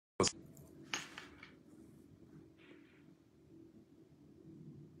Okay.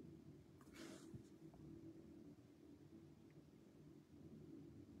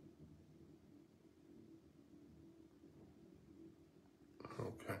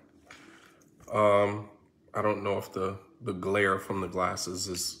 I don't know if the glare from the glasses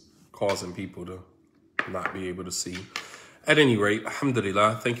is causing people to not be able to see. At any rate,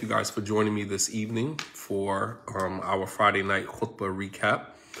 alhamdulillah, thank you guys for joining me this evening for our Friday night khutbah recap.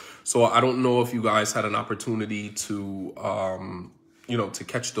 So I don't know if you guys had an opportunity to, to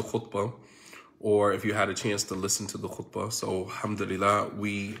catch the khutbah, or if you had a chance to listen to the khutbah. So alhamdulillah,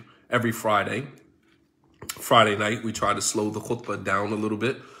 every Friday night, we try to slow the khutbah down a little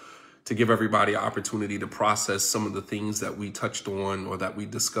bit to give everybody an opportunity to process some of the things that we touched on or that we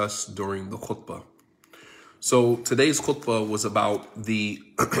discussed during the khutbah. So today's khutbah was about the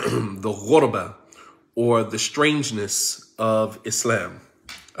ghurba, or the strangeness of Islam.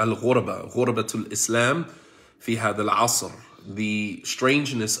 Al-ghurba, ghurbatul Islam fi hadha al-asr, the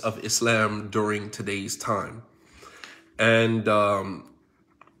strangeness of Islam during today's time. And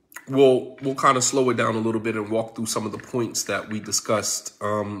we'll kind of slow it down a little bit and walk through some of the points that we discussed.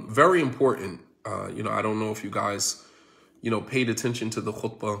 Very important. I don't know if you guys, paid attention to the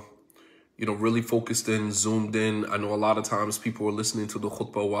khutbah, really focused in, zoomed in. I know a lot of times people are listening to the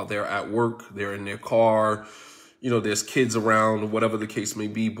khutbah while they're at work, they're in their car, there's kids around, whatever the case may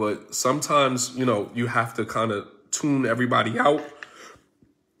be. But sometimes, you have to kind of tune everybody out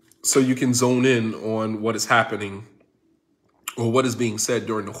so you can zone in on what is happening or what is being said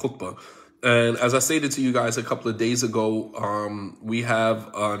during the khutbah. And as I stated to you guys a couple of days ago, we have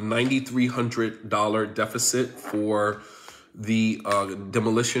a $9,300 deficit for the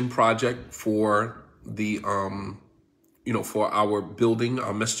demolition project for the, for our building,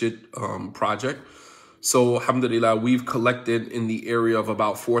 our masjid project. So alhamdulillah, we've collected in the area of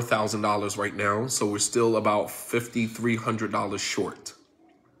about $4,000 right now. So we're still about $5,300 short.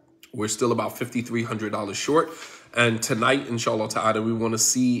 We're still about $5,300 short. And tonight, inshallah ta'ala, we want to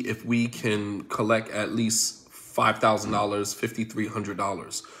see if we can collect at least $5,000,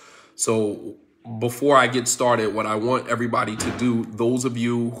 $5,300. So before I get started, what I want everybody to do, those of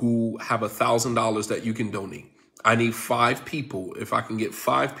you who have $1,000 that you can donate, I need 5 people. If I can get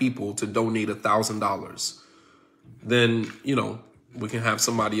 5 people to donate $1,000, then, we can have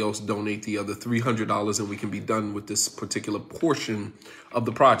somebody else donate the other $300 and we can be done with this particular portion of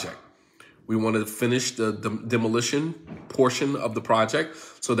the project. We want to finish the demolition portion of the project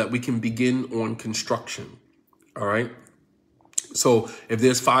so that we can begin on construction. All right. So if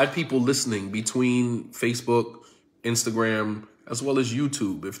there's 5 people listening between Facebook, Instagram, as well as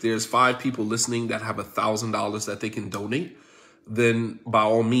YouTube, if there's 5 people listening that have $1,000 that they can donate, then by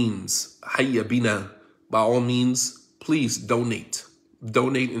all means, hayya bina, by all means, please donate.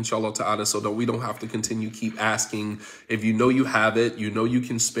 Donate, inshallah ta'ala, so that we don't have to keep asking. If you know you have it, you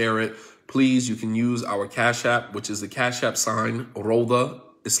can spare it, please, you can use our Cash App, which is the Cash App sign, Rawda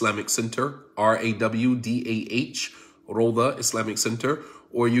Islamic Center, RAWDAH, Rawda Islamic Center,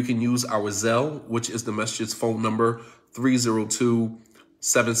 or you can use our Zelle, which is the masjid's phone number,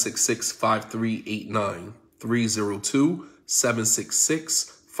 302-766-5389,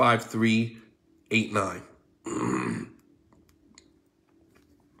 302-766-5389.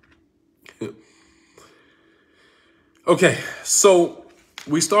 Okay, so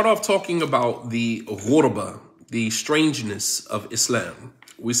we start off talking about the ghurba, the strangeness of Islam.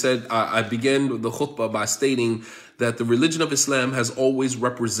 We said, I began the khutbah by stating that the religion of Islam has always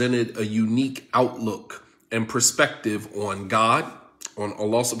represented a unique outlook and perspective on God, on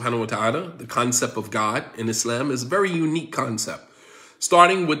Allah subhanahu wa ta'ala. The concept of God in Islam is a very unique concept.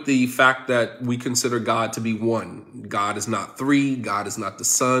 Starting with the fact that we consider God to be one. God is not 3. God is not the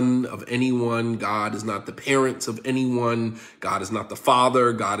son of anyone. God is not the parents of anyone. God is not the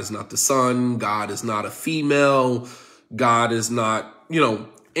father. God is not the son. God is not a female. God is not,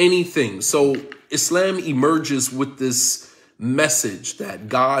 anything. So Islam emerges with this message that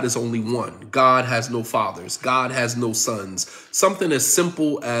God is only one. God has no fathers. God has no sons. Something as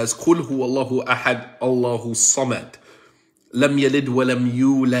simple as Qul huwallahu ahad, Allahu samad. Lam yalid wa lam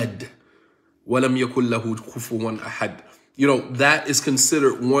yulad wa lam yakul lahu kufuwan ahad. That is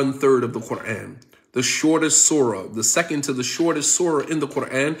considered 1/3 of the Quran. The shortest surah, the second to the shortest surah in the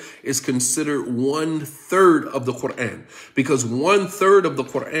Quran, is considered 1/3 of the Quran, because 1/3 of the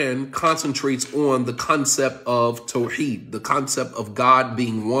Quran concentrates on the concept of Tawheed, the concept of God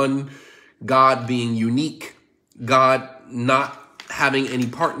being one, God being unique, God not having any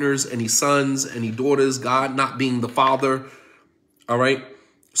partners, any sons, any daughters, God not being the father. All right.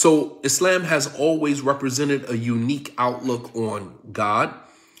 So Islam has always represented a unique outlook on God.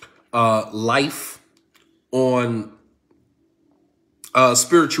 life, on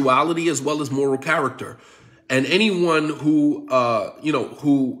spirituality, as well as moral character. And anyone who,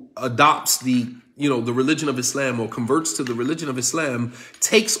 who adopts the religion of Islam or converts to the religion of Islam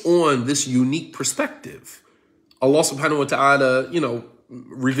takes on this unique perspective. Allah subhanahu wa ta'ala,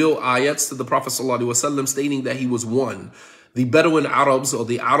 revealed ayats to the Prophet sallallahu alaihi wasallam stating that he was one. The Bedouin Arabs, or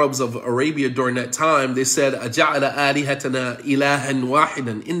the Arabs of Arabia during that time, they said, "Aja'ala alihatana ilahan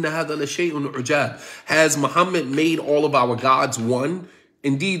wahidan, inna hadha la shay'un ujab." Has Muhammad made all of our gods one?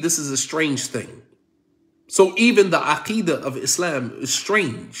 Indeed, this is a strange thing. So even the Aqidah of Islam is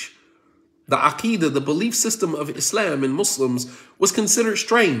strange. The Aqidah, the belief system of Islam and Muslims, was considered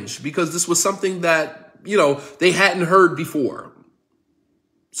strange because this was something that, they hadn't heard before.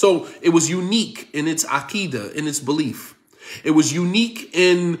 So it was unique in its Aqidah, in its belief. It was unique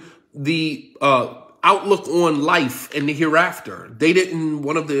in the outlook on life and the hereafter. They didn't.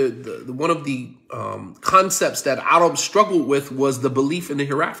 One of the concepts that Arabs struggled with was the belief in the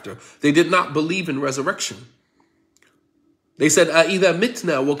hereafter. They did not believe in resurrection. They said, "Aida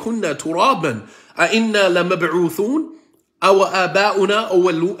mitna wa kunna turaban, inna lamab'uthun, aw aba'una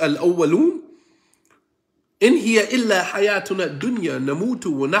al-awwalun." In hiya illa hayatuna dunya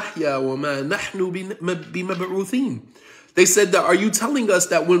namutu wa nahya wa ma nahnu bimab'uthin. They said that, are you telling us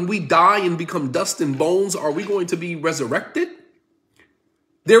that when we die and become dust and bones, are we going to be resurrected?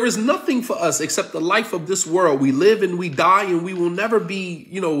 There is nothing for us except the life of this world. We live and we die and we will never be,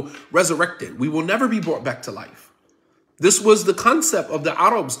 resurrected. We will never be brought back to life. This was the concept of the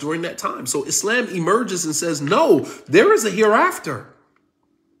Arabs during that time. So Islam emerges and says, no, there is a hereafter.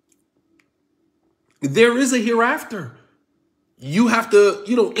 There is a hereafter. You have to,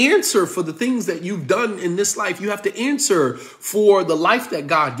 answer for the things that you've done in this life. You have to answer for the life that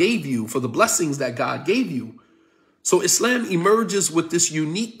God gave you, for the blessings that God gave you. So Islam emerges with this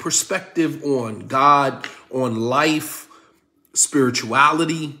unique perspective on God, on life,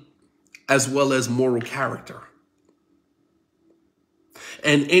 spirituality, as well as moral character.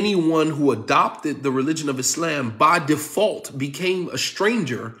 And anyone who adopted the religion of Islam by default became a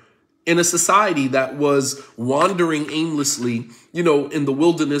stranger in a society that was wandering aimlessly, in the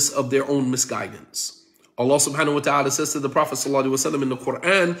wilderness of their own misguidance. Allah subhanahu wa ta'ala says to the Prophet sallallahu alaihi wasallam in the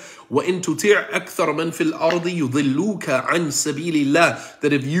Quran, وَإِن تُطِعْ أَكْثَرَ مَنْ فِي الْأَرْضِ يُضِلُّوكَ عَنْ سَبِيلِ اللَّهِ.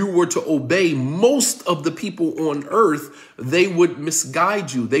 That if you were to obey most of the people on earth, they would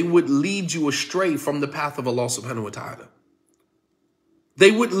misguide you. They would lead you astray from the path of Allah subhanahu wa ta'ala.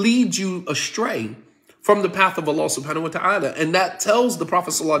 They would lead you astray from the path of Allah subhanahu wa ta'ala. And that tells the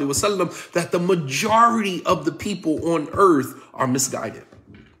Prophet sallallahu alaihi wasallam that the majority of the people on earth are misguided.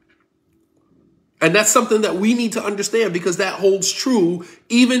 And that's something that we need to understand because that holds true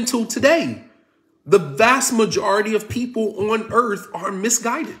even till today. The vast majority of people on earth are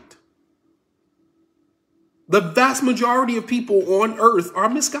misguided. The vast majority of people on earth are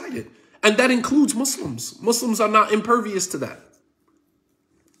misguided. And that includes Muslims. Muslims are not impervious to that.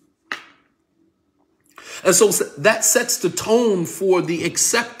 And so that sets the tone for the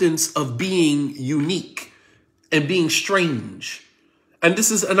acceptance of being unique and being strange. And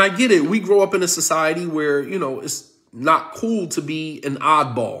I get it. We grow up in a society where, it's not cool to be an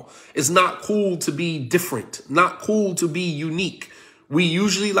oddball. It's not cool to be different, not cool to be unique. We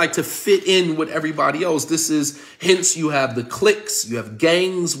usually like to fit in with everybody else. Hence you have the cliques, you have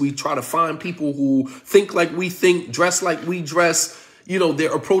gangs. We try to find people who think like we think, dress like we dress.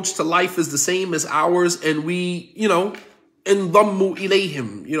 Their approach to life is the same as ours. And we, انضموا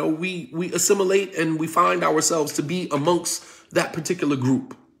إليهم. We assimilate and we find ourselves to be amongst that particular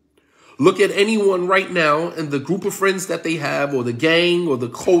group. Look at anyone right now and the group of friends that they have, or the gang, or the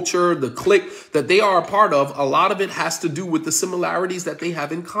culture, the clique that they are a part of. A lot of it has to do with the similarities that they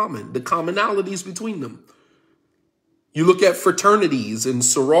have in common, the commonalities between them. You look at fraternities and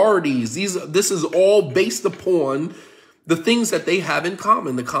sororities. This is all based upon the things that they have in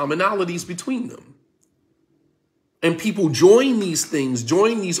common, the commonalities between them. And people join these things,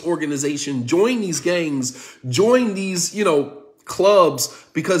 join these organizations, join these gangs, join these, clubs,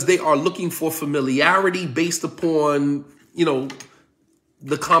 because they are looking for familiarity based upon,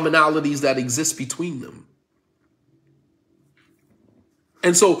 the commonalities that exist between them.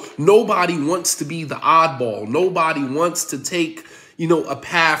 And so nobody wants to be the oddball. Nobody wants to take, a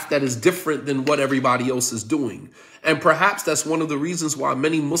path that is different than what everybody else is doing. And perhaps that's one of the reasons why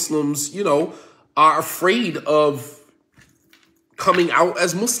many Muslims, are afraid of coming out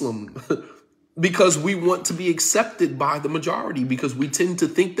as Muslim. Because we want to be accepted by the majority, because we tend to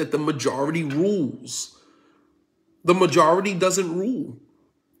think that the majority rules. The majority doesn't rule.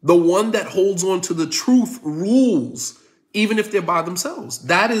 The one that holds on to the truth rules. even if they're by themselves.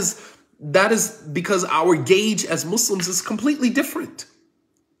 That is because our gauge as Muslims is completely different.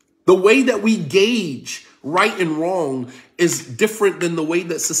 The way that we gauge right and wrong is different than the way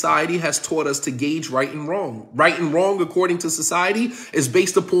that society has taught us to gauge right and wrong. Right and wrong, according to society, is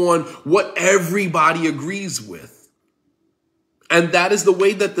based upon what everybody agrees with. And that is the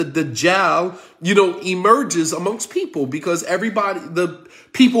way that the Dajjal, emerges amongst people, because the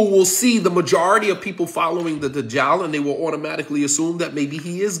people will see the majority of people following the Dajjal, and they will automatically assume that maybe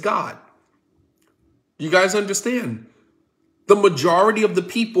he is God. You guys understand? The majority of the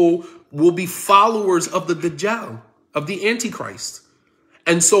people will be followers of the Dajjal, of the Antichrist.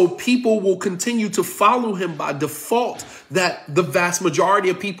 And so people will continue to follow him by default, that the vast majority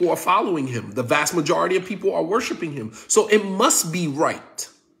of people are following him. The vast majority of people are worshiping him. So it must be right.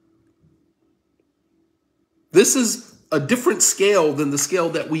 This is a different scale than the scale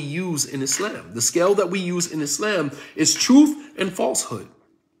that we use in Islam. The scale that we use in Islam is truth and falsehood.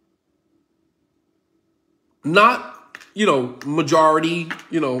 Not, majority,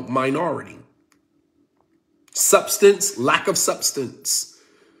 minority. Substance, lack of substance.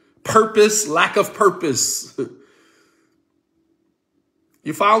 Purpose, lack of purpose.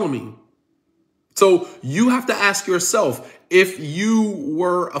 You follow me? So you have to ask yourself, if you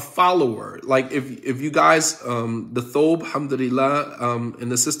were a follower, like if you guys, the Thob, alhamdulillah,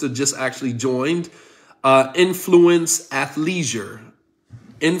 and the sister just actually joined, Influence Athleisure.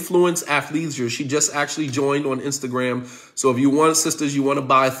 Influence Athleisure. She just actually joined on Instagram. So if you want, sisters, you want to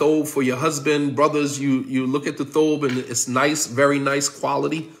buy a thobe for your husband, brothers, you look at the thobe and it's nice, very nice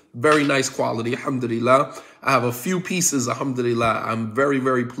quality, alhamdulillah. I have a few pieces, alhamdulillah. I'm very,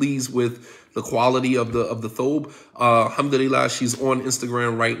 very pleased with the quality of the thobe. Alhamdulillah, she's on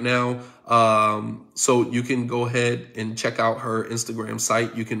Instagram right now. So you can go ahead and check out her Instagram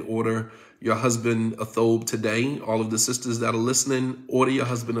site. You can order your husband a thobe today. All of the sisters that are listening, order your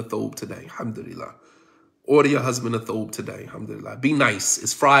husband a thobe today. Alhamdulillah. Order your husband a thobe today. Alhamdulillah. Be nice.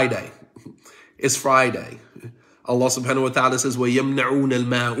 It's Friday. It's Friday. Allah subhanahu wa ta'ala says, وَيَمْنَعُونَ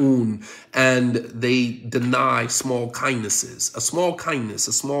الْمَاءُونَ, and they deny small kindnesses. A small kindness,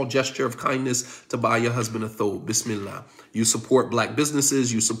 a small gesture of kindness to buy your husband a thobe. Bismillah. You support black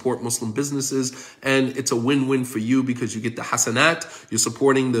businesses, you support Muslim businesses, and it's a win-win for you because you get the hasanat, you're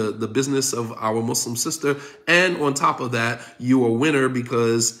supporting the business of our Muslim sister, and on top of that, you're a winner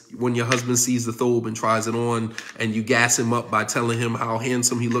because when your husband sees the thobe and tries it on and you gas him up by telling him how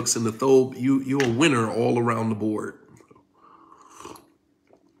handsome he looks in the thobe, you're a winner all around the board.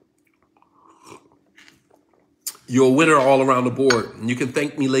 You're a winner all around the board. And you can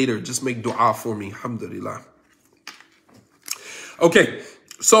thank me later. Just make dua for me. Alhamdulillah. Okay,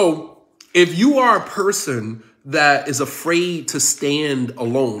 so if you are a person that is afraid to stand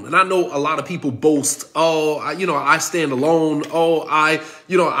alone, and I know a lot of people boast, oh, I stand alone. Oh, I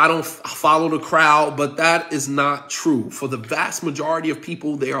don't follow the crowd, but that is not true. For the vast majority of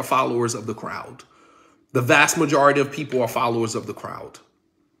people, they are followers of the crowd. The vast majority of people are followers of the crowd.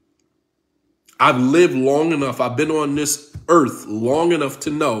 I've lived long enough. I've been on this earth long enough to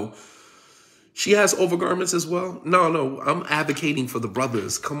know she has overgarments as well. No, I'm advocating for the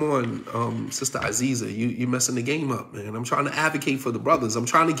brothers. Come on, Sister Aziza, you messing the game up, man. I'm trying to advocate for the brothers. I'm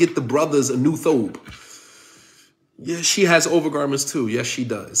trying to get the brothers a new thobe. Yeah, she has overgarments too. Yes, she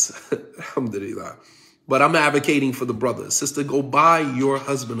does. Alhamdulillah. But I'm advocating for the brothers. Sister, go buy your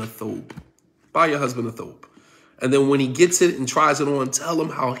husband a thobe. Buy your husband a thobe. And then when he gets it and tries it on, tell him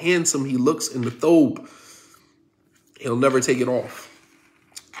how handsome he looks in the thobe. He'll never take it off.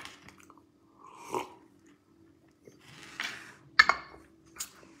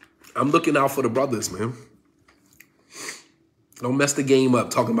 I'm looking out for the brothers, man. Don't mess the game up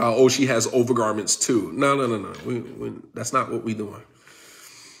talking about, oh, she has overgarments too. No. That's not what we're doing.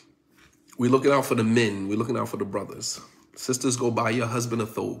 We're looking out for the men. We're looking out for the brothers. Sisters, go buy your husband a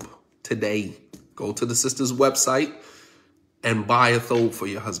thobe today. Go to the sister's website and buy a thobe for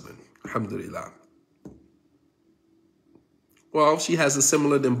your husband. Alhamdulillah. Well, she has a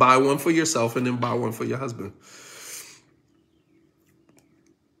similar, then buy one for yourself and then buy one for your husband.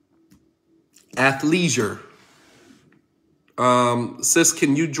 Athleisure. Sis,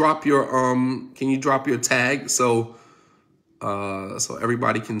 can you drop your tag so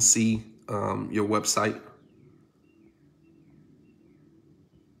everybody can see your website?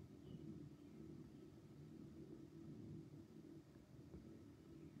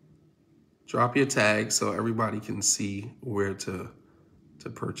 Drop your tag so everybody can see where to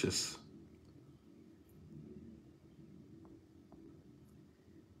purchase.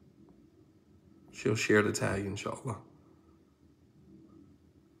 She'll share the tag, inshallah.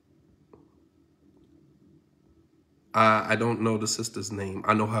 I don't know the sister's name.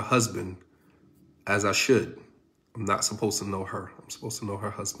 I know her husband, as I should. I'm not supposed to know her. I'm supposed to know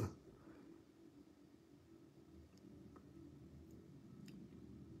her husband.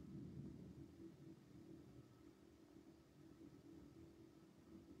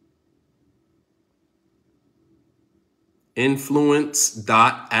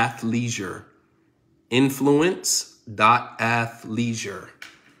 Influence.athleisure. Influence.athleisure.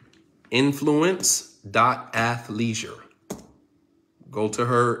 Influence.athleisure. Go to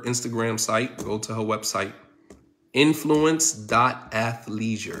her Instagram site. Go to her website.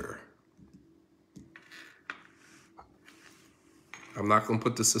 Influence.athleisure. I'm not going to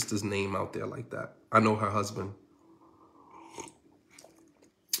put the sister's name out there like that. I know her husband.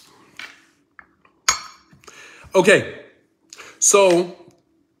 Okay. So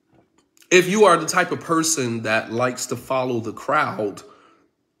if you are the type of person that likes to follow the crowd,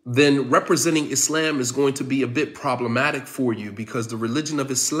 then representing Islam is going to be a bit problematic for you, because the religion of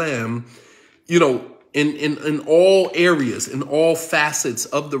Islam, you know, in all areas, in all facets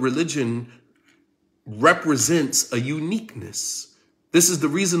of the religion, represents a uniqueness. This is the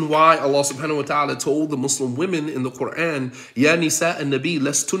reason why Allah subhanahu wa ta'ala told the Muslim women in the Quran, Ya nisa an-nabi,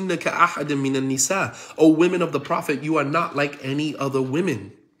 lastunna ka'ahadin min an-nisa. O women of the Prophet, you are not like any other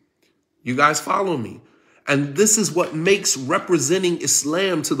women. You guys follow me? And this is what makes representing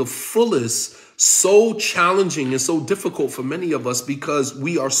Islam to the fullest so challenging and so difficult for many of us, because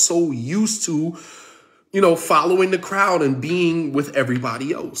we are so used to, you know, following the crowd and being with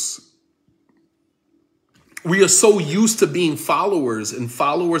everybody else. We are so used to being followers and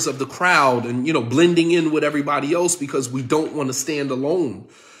followers of the crowd and, you know, blending in with everybody else because we don't want to stand alone.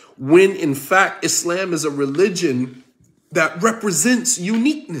 When in fact, Islam is a religion that represents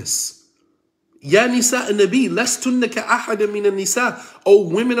uniqueness. Ya nisa an-nabi, lastunna ka'ahadin min an-nisa. O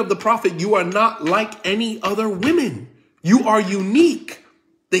women of the Prophet, you are not like any other women. You are unique.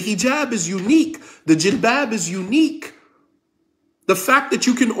 The hijab is unique. The jilbab is unique. The fact that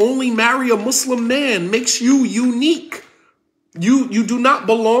you can only marry a Muslim man makes you unique. You do not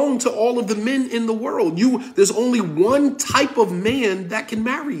belong to all of the men in the world. There's only one type of man that can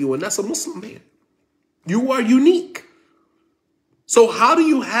marry you, and that's a Muslim man. You are unique. So how are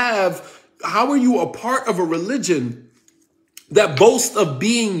you a part of a religion that boasts of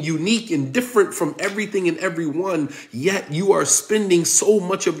being unique and different from everything and everyone, yet you are spending so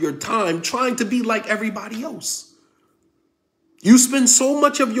much of your time trying to be like everybody else? You spend so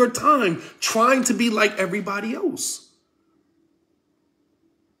much of your time trying to be like everybody else.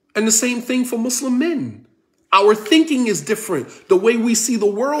 And the same thing for Muslim men. Our thinking is different. The way we see the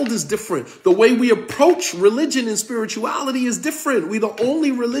world is different. The way we approach religion and spirituality is different. We're the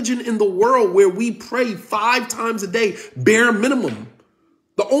only religion in the world where we pray 5 times a day, bare minimum.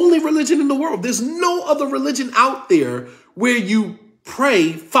 The only religion in the world. There's no other religion out there where you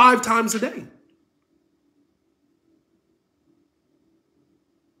pray 5 times a day.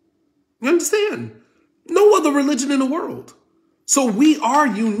 You understand? No other religion in the world. So we are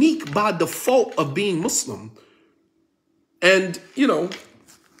unique by default of being Muslim. And, you know,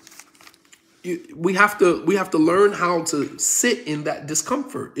 we have to learn how to sit in that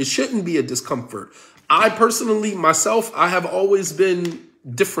discomfort. It shouldn't be a discomfort. I personally, myself, I have always been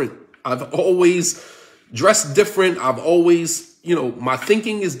different. I've always dressed different. I've always, you know, my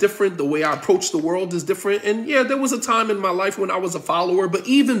thinking is different. The way I approach the world is different. And yeah, there was a time in my life when I was a follower, but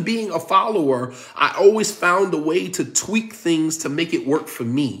even being a follower, I always found a way to tweak things to make it work for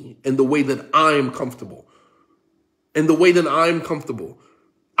me in the way that I'm comfortable.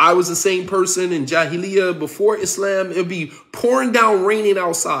 I was the same person in Jahiliyyah before Islam. It'd be pouring down, raining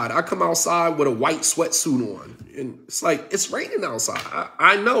outside. I come outside with a white sweatsuit on. And it's like, it's raining outside.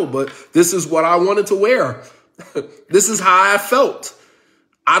 I know, but this is what I wanted to wear. This is how I felt.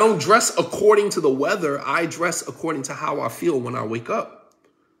 I don't dress according to the weather. I dress according to how I feel when I wake up.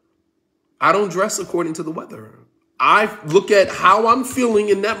 I don't dress according to the weather. I look at how I'm feeling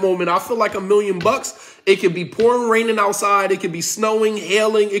in that moment. I feel like $1 million. It could be pouring, raining outside. It could be snowing,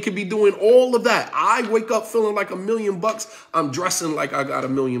 hailing. It could be doing all of that. I wake up feeling like $1 million. I'm dressing like I got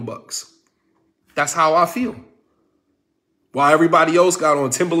 $1 million. That's how I feel. While everybody else got on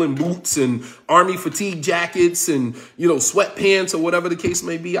Timberland boots and army fatigue jackets and, you know, sweatpants or whatever the case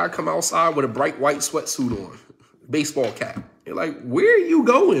may be, I come outside with a bright white sweatsuit on, baseball cap. You're like, where are you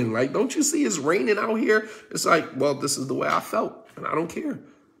going? Like, don't you see it's raining out here? It's like, well, this is the way I felt, and I don't care.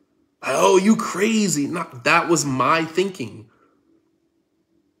 Like, oh, you crazy. No, that was my thinking.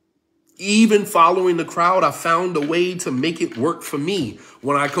 Even following the crowd, I found a way to make it work for me.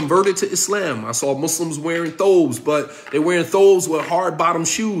 When I converted to Islam, I saw Muslims wearing thobes, but they're wearing thobes with hard bottom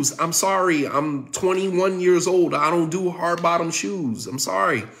shoes. I'm sorry. I'm 21 years old. I don't do hard bottom shoes. I'm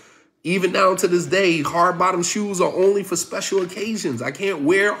sorry. Even now to this day, hard bottom shoes are only for special occasions. I can't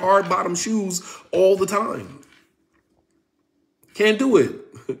wear hard bottom shoes all the time. Can't do it.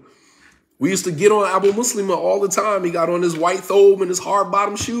 We used to get on Abu Muslima all the time. He got on his white thobe and his hard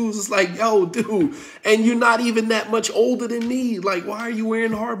bottom shoes. It's like, yo, dude, and you're not even that much older than me. Like, why are you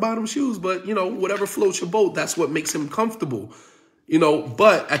wearing hard bottom shoes? But, you know, whatever floats your boat, that's what makes him comfortable. You know,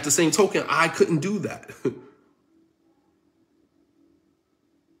 but at the same token, I couldn't do that.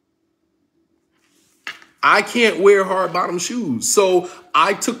 I can't wear hard bottom shoes. So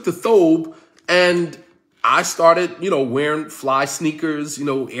I took the thobe and I started, you know, wearing fly sneakers, you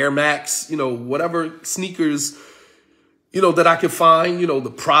know, Air Max, you know, whatever sneakers, you know, that I could find, you know, the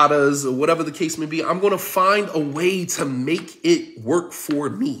Pradas or whatever the case may be. I'm going to find a way to make it work for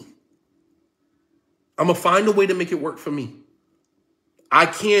me. I'm going to find a way to make it work for me. I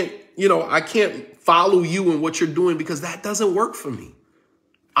can't, you know, I can't follow you in what you're doing because that doesn't work for me.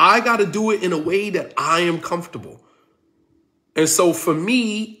 I got to do it in a way that I am comfortable. And so for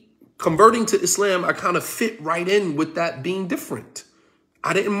me, converting to Islam, I kind of fit right in with that being different.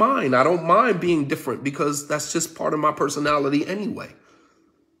 I didn't mind. I don't mind being different because that's just part of my personality anyway.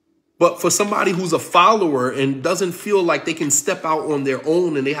 But for somebody who's a follower and doesn't feel like they can step out on their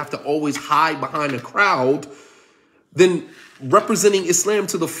own and they have to always hide behind a crowd, then representing Islam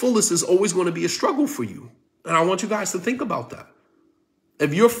to the fullest is always going to be a struggle for you. And I want you guys to think about that.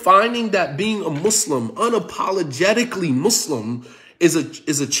 If you're finding that being a Muslim, unapologetically Muslim, is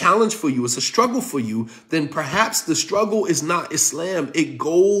a challenge for you, it's a struggle for you, then perhaps the struggle is not Islam. It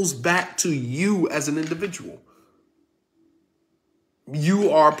goes back to you as an individual. You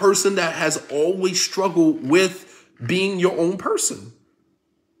are a person that has always struggled with being your own person.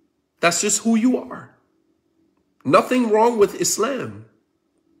 That's just who you are. Nothing wrong with Islam.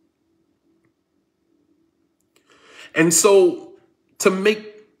 And so to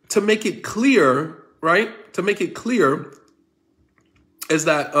make it clear, right? To make it clear is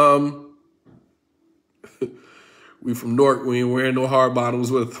that we from Newark, we ain't wearing no hard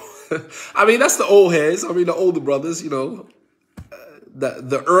bottoms with. I mean, that's the old heads. I mean, the older brothers, you know,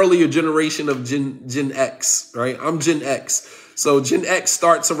 the earlier generation of Gen X, right? I'm Gen X. So Gen X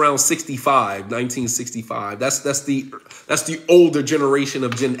starts around 1965. That's the older generation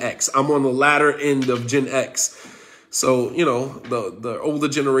of Gen X. I'm on the latter end of Gen X. So, you know, the older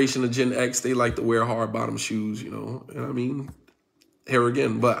generation of Gen X, they like to wear hard bottom shoes, you know, and I mean, here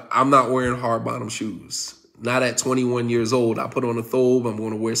again, but I'm not wearing hard bottom shoes. Not at 21 years old. I put on a thobe. I'm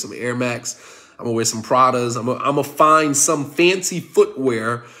going to wear some Air Max. I'm going to wear some Pradas. I'm going to find some fancy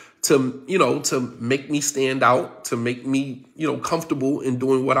footwear to, you know, to make me stand out, to make me, you know, comfortable in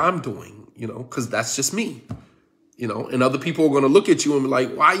doing what I'm doing, you know, because that's just me, you know, and other people are going to look at you and be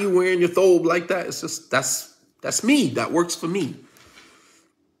like, why are you wearing your thobe like that? It's just, that's me. That works for me.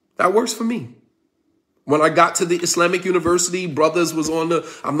 That works for me. When I got to the Islamic University, brothers was on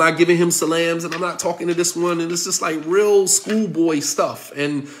I'm not giving him salams and I'm not talking to this one. And it's just like real schoolboy stuff.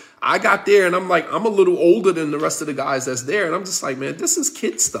 And I got there and I'm like, I'm a little older than the rest of the guys that's there. And I'm just like, man, this is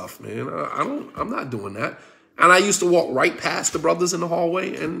kid stuff, man. I'm not doing that. And I used to walk right past the brothers in the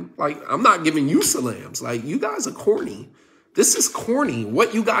hallway and like, I'm not giving you salams. Like, you guys are corny. This is corny.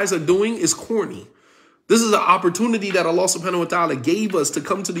 What you guys are doing is corny. This is an opportunity that Allah subhanahu wa ta'ala gave us to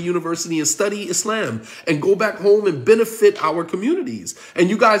come to the university and study Islam and go back home and benefit our communities. And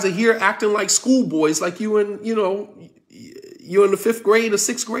you guys are here acting like schoolboys, like you're in the 5th grade or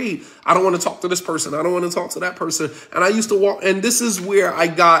 6th grade. I don't want to talk to this person. I don't want to talk to that person. And I used to walk, and this is where I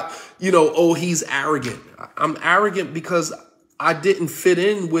got, you know, oh, he's arrogant. I'm arrogant because I didn't fit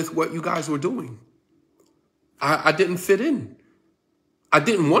in with what you guys were doing. I didn't fit in. I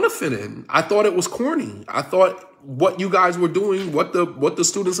didn't want to fit in. I thought it was corny. I thought what you guys were doing, what the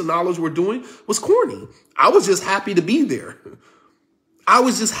students of knowledge were doing was corny. I was just happy to be there. I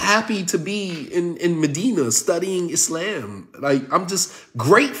was just happy to be in Medina studying Islam. Like, I'm just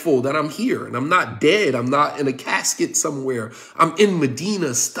grateful that I'm here and I'm not dead. I'm not in a casket somewhere. I'm in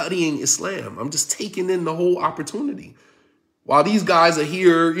Medina studying Islam. I'm just taking in the whole opportunity. While these guys are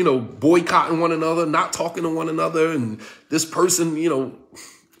here, you know, boycotting one another, not talking to one another, and this person, you know,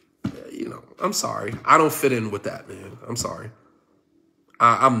 I'm sorry. I don't fit in with that, man. I'm sorry.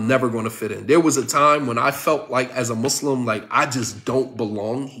 I'm never going to fit in. There was a time when I felt like as a Muslim, like I just don't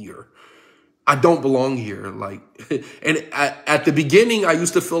belong here. I don't belong here. Like, and at the beginning, I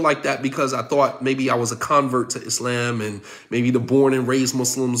used to feel like that because I thought maybe I was a convert to Islam, and maybe the born and raised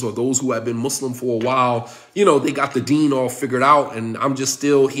Muslims or those who have been Muslim for a while, you know, they got the deen all figured out, and I'm just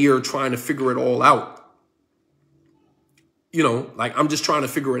still here trying to figure it all out. You know, like I'm just trying to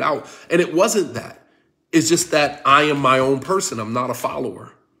figure it out. And it wasn't that. It's just that I am my own person. I'm not a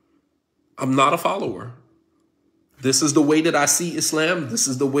follower. I'm not a follower. This is the way that I see Islam. This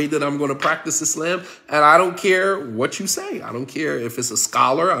is the way that I'm going to practice Islam. And I don't care what you say. I don't care if it's a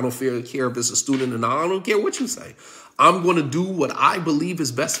scholar. I don't care if it's a student or not. I don't care what you say. I'm going to do what I believe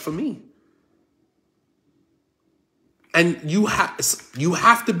is best for me. And you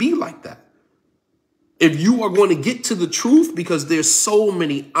have to be like that. If you are going to get to the truth, because there's so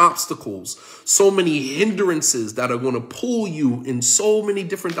many obstacles, so many hindrances that are going to pull you in so many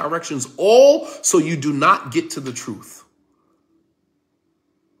different directions, all so you do not get to the truth.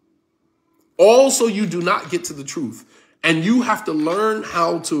 All so you do not get to the truth. And you have to learn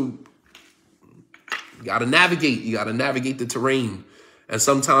how to, you got to navigate the terrain. And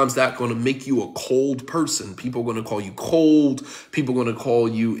sometimes that's going to make you a cold person. People are going to call you cold. People are going to call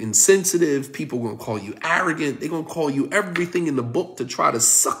you insensitive. People are going to call you arrogant. They're going to call you everything in the book to try to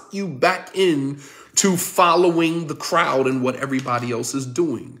suck you back in to following the crowd and what everybody else is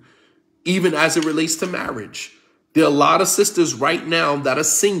doing. Even as it relates to marriage. There are a lot of sisters right now that are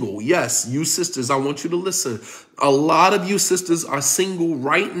single. Yes, you sisters, I want you to listen. A lot of you sisters are single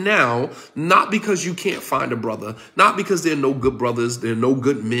right now, not because you can't find a brother, not because there are no good brothers, there are no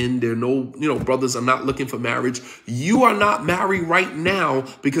good men, there are no, brothers are not looking for marriage. You are not married right now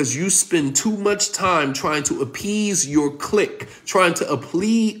because you spend too much time trying to appease your clique, trying to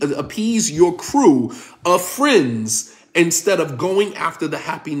appease your crew of friends instead of going after the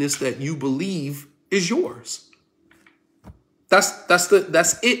happiness that you believe is yours. That's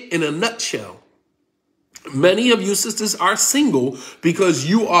it in a nutshell. Many of you sisters are single because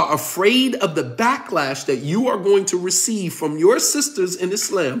you are afraid of the backlash that you are going to receive from your sisters in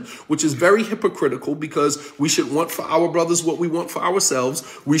Islam, which is very hypocritical, because we should want for our brothers what we want for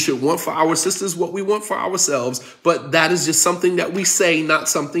ourselves. We should want for our sisters what we want for ourselves. But that is just something that we say, not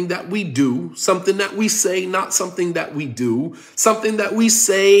something that we do. Something that we say, not something that we do. Something that we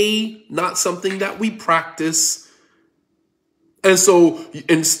say, not something that we practice. And so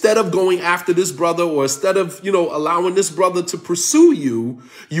instead of going after this brother, or instead of, allowing this brother to pursue you,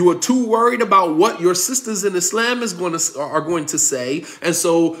 you are too worried about what your sisters in Islam are going to say. And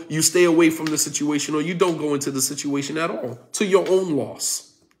so you stay away from the situation, or you don't go into the situation at all, to your own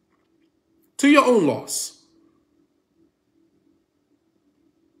loss. To your own loss.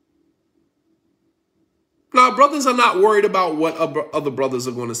 Now, brothers are not worried about what other brothers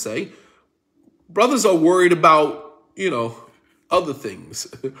are going to say. Brothers are worried about, other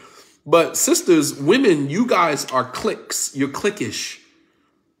things. But sisters, women, you guys are cliques. You're cliquish.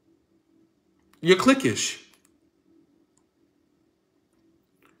 You're cliquish.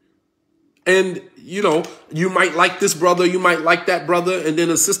 And, you might like this brother, you might like that brother, and then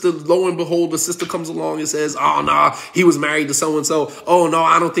a sister, lo and behold, the sister comes along and says, oh, nah, he was married to so-and-so. Oh, no,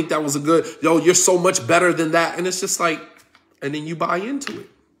 I don't think that was a good, you're so much better than that. And it's just like, and then you buy into it.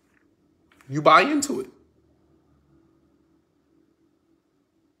 You buy into it.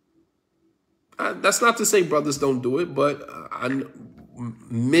 That's not to say brothers don't do it, but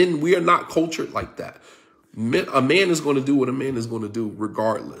men, we are not cultured like that. A man is going to do what a man is going to do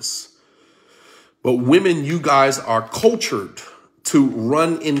regardless. But women, you guys are cultured to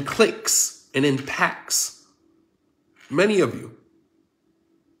run in cliques and in packs. Many of you.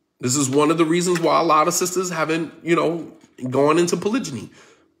 This is one of the reasons why a lot of sisters haven't, gone into polygyny.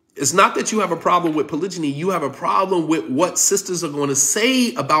 It's not that you have a problem with polygyny. You have a problem with what sisters are going to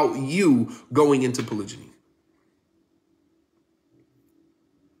say about you going into polygyny.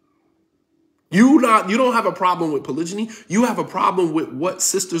 You don't have a problem with polygyny. You have a problem with what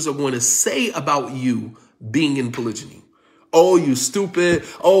sisters are going to say about you being in polygyny. Oh, you stupid.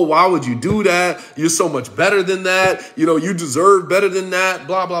 Oh, why would you do that? You're so much better than that. You deserve better than that.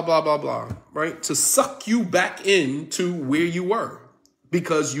 Blah, blah, blah, blah, blah. Right? To suck you back into where you were.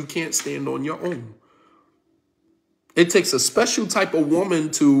 Because you can't stand on your own. It takes a special type of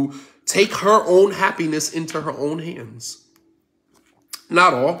woman to take her own happiness into her own hands.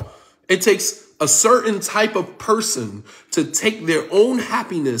 Not all. It takes a certain type of person to take their own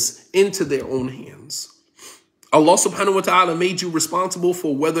happiness into their own hands. Allah subhanahu wa ta'ala made you responsible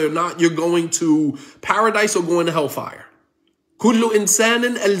for whether or not you're going to paradise or going to hellfire.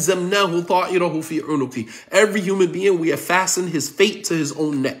 Every human being, we have fastened his fate to his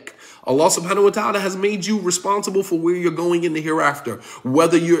own neck. Allah subhanahu wa ta'ala has made you responsible for where you're going in the hereafter,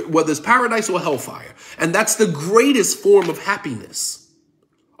 whether it's paradise or hellfire. And that's the greatest form of happiness.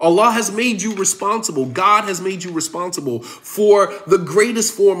 Allah has made you responsible. God has made you responsible for the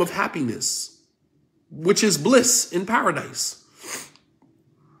greatest form of happiness, which is bliss in paradise.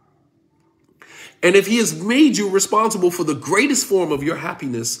 And if he has made you responsible for the greatest form of your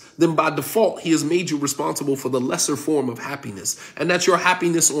happiness, then by default, he has made you responsible for the lesser form of happiness. And that's your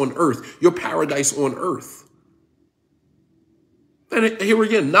happiness on earth, your paradise on earth. And here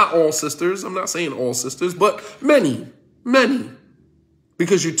again, not all sisters. I'm not saying all sisters, but many.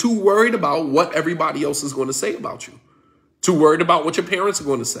 Because you're too worried about what everybody else is going to say about you. Too worried about what your parents are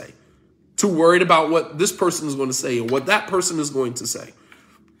going to say. Too worried about what this person is going to say or what that person is going to say.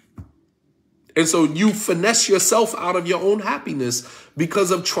 And so you finesse yourself out of your own happiness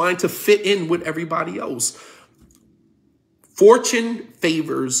because of trying to fit in with everybody else. Fortune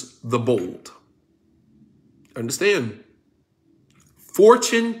favors the bold. Understand?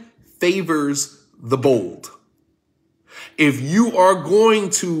 Fortune favors the bold. If you are going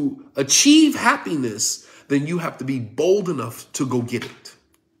to achieve happiness, then you have to be bold enough to go get it.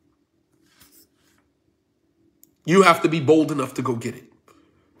 You have to be bold enough to go get it.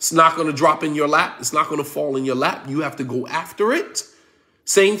 It's not going to drop in your lap. It's not going to fall in your lap. You have to go after it.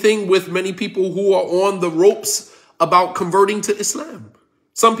 Same thing with many people who are on the ropes about converting to Islam.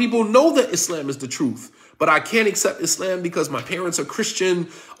 Some people know that Islam is the truth, but I can't accept Islam because my parents are Christian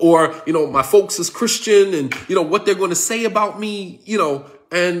or, my folks is Christian and, what they're going to say about me,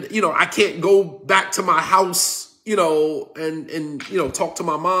 and, I can't go back to my house, and talk to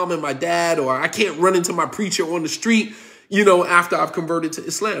my mom and my dad, or I can't run into my preacher on the street, after I've converted to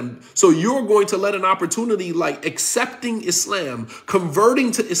Islam. So you're going to let an opportunity like accepting Islam,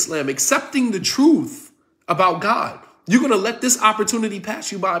 converting to Islam, accepting the truth about God. You're going to let this opportunity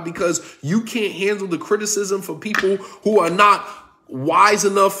pass you by because you can't handle the criticism from people who are not wise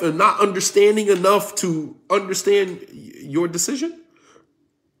enough and not understanding enough to understand your decision.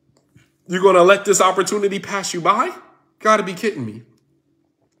 You're going to let this opportunity pass you by? Got to be kidding me.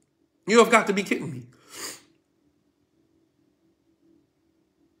 You have got to be kidding me.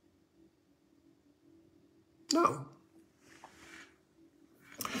 No.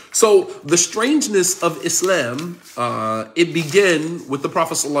 So the strangeness of Islam, it began with the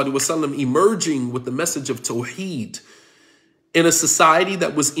Prophet ﷺ emerging with the message of Tawheed in a society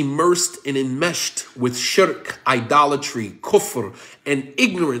that was immersed and enmeshed with shirk, idolatry, kufr, and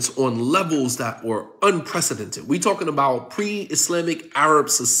ignorance on levels that were unprecedented. We're talking about pre-Islamic Arab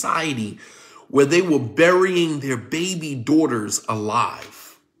society where they were burying their baby daughters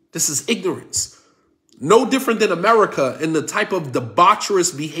alive. This is ignorance. No different than America and the type of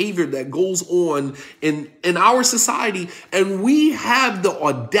debaucherous behavior that goes on in our society. And we have the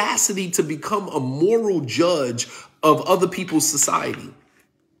audacity to become a moral judge of other people's society.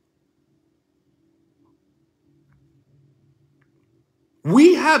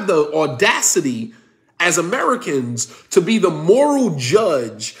 We have the audacity as Americans to be the moral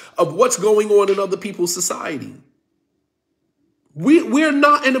judge of what's going on in other people's society. We're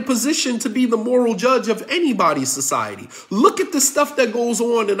not in a position to be the moral judge of anybody's society. Look at the stuff that goes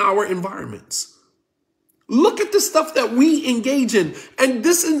on in our environments. Look at the stuff that we engage in, and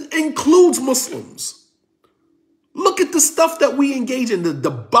this includes Muslims. Look at the stuff that we engage in, the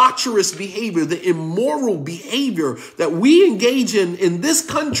debaucherous behavior, the immoral behavior that we engage in this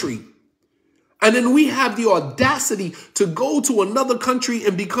country. And then we have the audacity to go to another country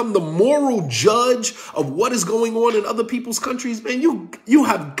and become the moral judge of what is going on in other people's countries. Man, you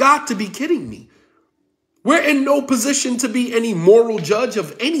have got to be kidding me. We're in no position to be any moral judge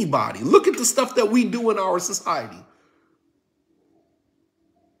of anybody. Look at the stuff that we do in our society.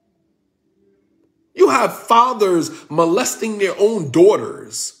 You have fathers molesting their own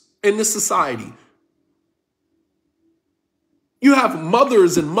daughters in this society. You have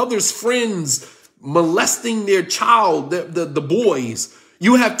mothers and mothers' friends molesting their child, the boys.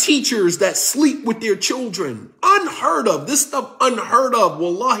 You have teachers that sleep with their children. Unheard of. This stuff unheard of.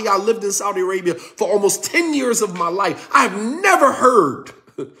 Wallahi, I lived in Saudi Arabia for almost 10 years of my life. I've never heard.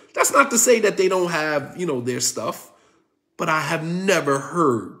 That's not to say that they don't have, their stuff. But I have never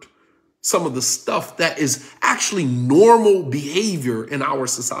heard some of the stuff that is actually normal behavior in our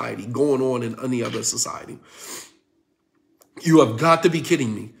society going on in any other society. You have got to be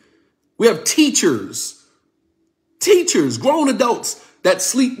kidding me. We have teachers, grown adults that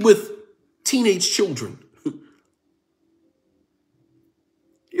sleep with teenage children.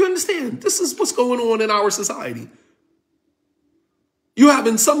 You understand? This is what's going on in our society. You have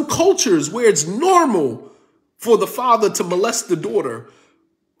in some cultures where it's normal for the father to molest the daughter,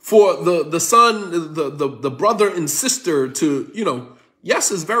 For the son, the brother and sister to,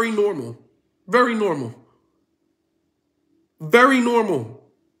 yes, is very normal. Very normal. Very normal.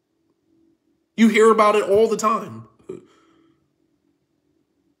 You hear about it all the time.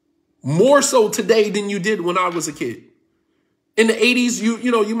 More so today than you did when I was a kid. In the 80s,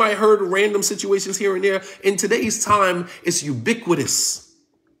 you might heard random situations here and there. In today's time, it's ubiquitous.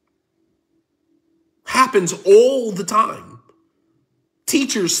 Happens all the time.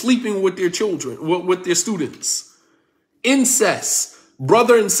 Teachers sleeping with their children, with their students. Incest,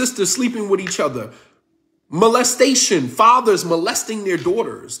 brother and sister sleeping with each other. Molestation, fathers molesting their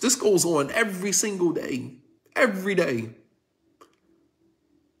daughters. This goes on every single day. Every day.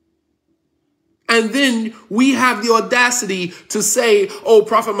 And then we have the audacity to say, oh,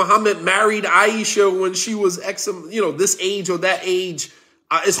 Prophet Muhammad married Aisha when she was this age or that age.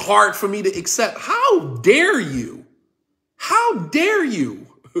 It's hard for me to accept. How dare you? How dare you?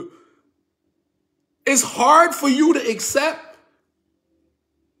 It's hard for you to accept.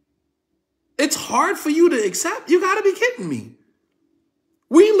 It's hard for you to accept. You got to be kidding me.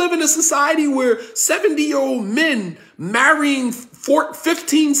 We live in a society where 70-year-old men marrying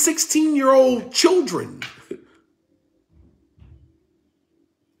 15, 16-year-old children.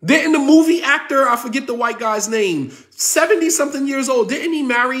 Didn't the movie actor, I forget the white guy's name, 70-something years old, didn't he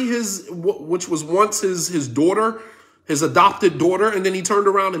marry which was once his daughter, his adopted daughter, and then he turned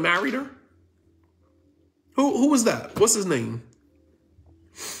around and married her? Who was that? What's his name?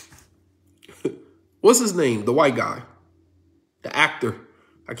 What's his name? The white guy. The actor.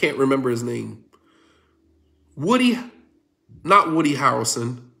 I can't remember his name. Not Woody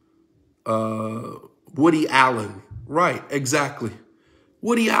Harrelson. Woody Allen. Right, exactly.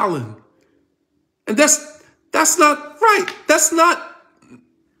 Woody Allen. And that's not right. That's not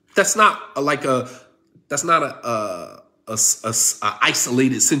a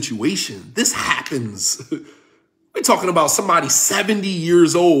isolated situation. This happens. We're talking about somebody 70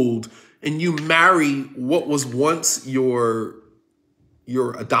 years old and you marry what was once your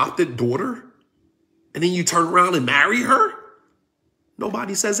adopted daughter, and then you turn around and marry her?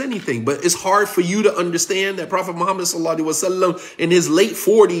 Nobody says anything, but it's hard for you to understand that Prophet Muhammad sallallahu alaihi wasallam in his late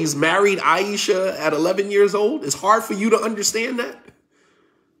 40s married Aisha at 11 years old. It's hard for you to understand that.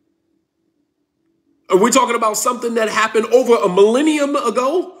 Are we talking about something that happened over a millennium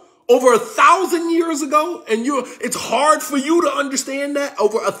ago, over 1,000 years ago? And it's hard for you to understand that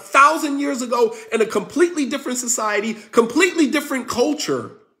over 1,000 years ago in a completely different society, completely different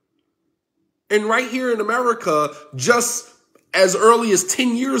culture. And right here in America, just as early as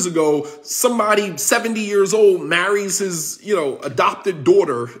 10 years ago, somebody 70 years old marries his, adopted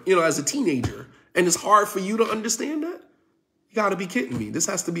daughter, as a teenager. And it's hard for you to understand that? You got to be kidding me. This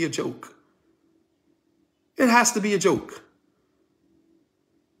has to be a joke. It has to be a joke.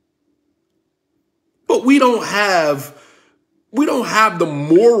 But we don't have the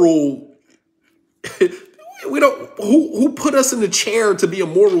moral, who put us in the chair to be a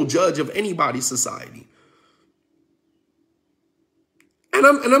moral judge of anybody's society?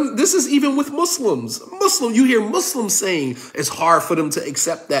 And this is even with Muslims. You hear Muslims saying it's hard for them to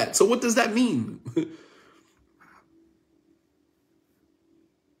accept that. So what does that mean?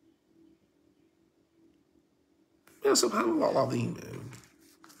 Yeah, subhanAllah, man.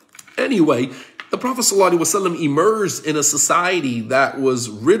 Anyway, the Prophet ﷺ emerged in a society that was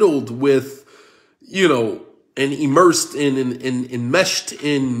riddled with, and immersed enmeshed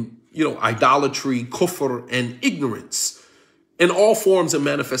in, idolatry, kufr, and ignorance in all forms and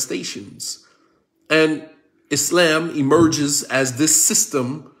manifestations. And Islam emerges as this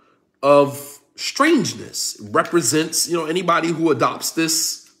system of strangeness. It represents, anybody who adopts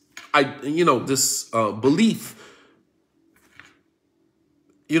this, belief,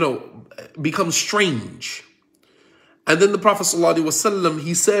 becomes strange. And then the Prophet ﷺ,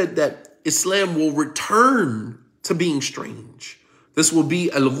 he said that Islam will return to being strange. This will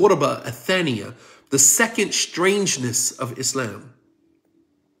be al-ghurba al-thaniya, the second strangeness of Islam.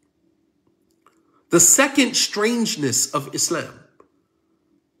 The second strangeness of Islam.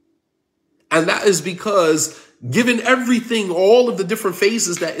 And that is because given everything, all of the different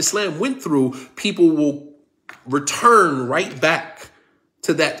phases that Islam went through, people will return right back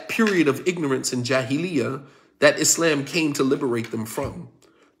to that period of ignorance and jahiliyyah that Islam came to liberate them from.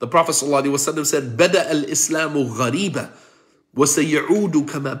 The Prophet ﷺ said, "Bada al-Islamu ghariba, wa sayaudu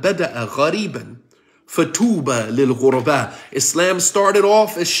kama bada'a ghariban, fatuba lil ghuraba." Islam started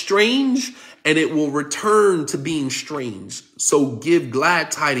off as strange, and it will return to being strange. So give glad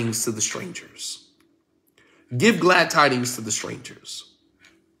tidings to the strangers. Give glad tidings to the strangers.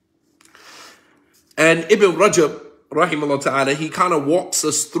 And Ibn Rajab, rahimahullah ta'ala, he kind of walks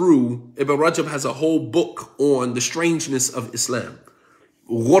us through. Ibn Rajab has a whole book on the strangeness of Islam.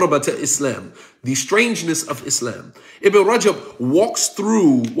 Ghurbat Islam, the strangeness of Islam. Ibn Rajab walks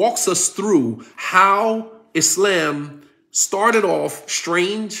us through how Islam started off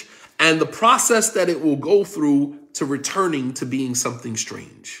strange and the process that it will go through to returning to being something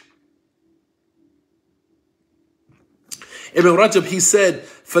strange. Ibn Rajab, he said,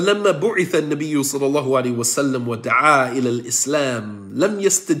 فَلَمَّا بُعِثَ النَّبِيُّ صَلَى اللَّهُ عَلَيْهِ وَسَلَّمَ وَدَعَا إِلَى الْإِسْلَامِ لَمْ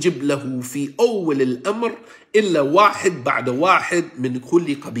يَسْتَجِبْ لَهُ فِي أَوَّلِ الْأَمْرِ إِلَّا وَاحِدْ بَعْدَ وَاحِدْ مِنْ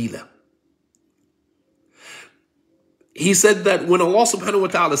كُلِّ قَبِيلَةٍ. He said that when Allah subhanahu wa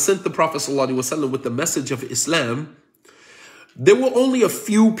ta'ala sent the Prophet sallallahu alaihi wasallam with the message of Islam, there were only a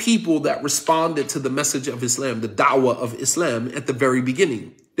few people that responded to the message of Islam, the da'wah of Islam at the very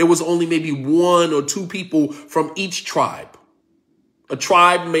beginning. There was only maybe 1 or 2 people from each tribe. A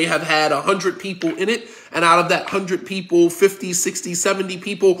tribe may have had 100 people in it, and out of that 100 people, 50, 60, 70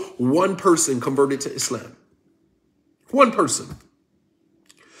 people, 1 person converted to Islam. 1 person.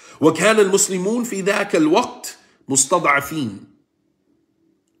 وَكَانَ الْمُسْلِمُونَ فِي ذَاكَ الْوَقْتِ مُسْتَضْعَفِينَ.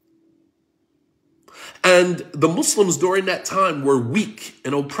 And the Muslims during that time were weak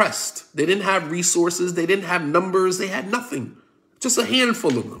and oppressed. They didn't have resources. They didn't have numbers. They had nothing. Just a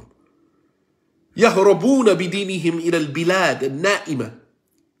handful of them. يَهْرَبُونَ بِدِينِهِمْ إِلَى الْبِلَادِ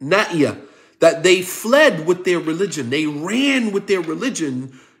النَّائِيَةِ. That they fled with their religion. They ran with their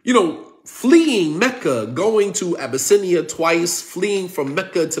religion, fleeing Mecca, going to Abyssinia twice, fleeing from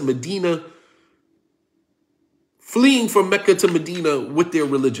Mecca to Medina. Fleeing from Mecca to Medina with their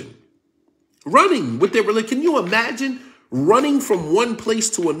religion. Running with their religion. Can you imagine running from one place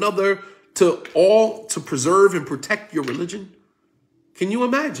to another to preserve and protect your religion? Can you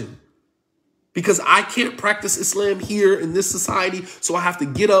imagine? Because I can't practice Islam here in this society, so I have to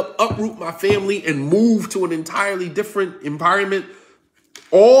get up, uproot my family, and move to an entirely different environment,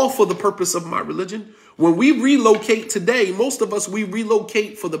 all for the purpose of my religion. When we relocate today, most of us, we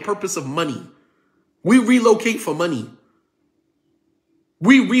relocate for the purpose of money. We relocate for money.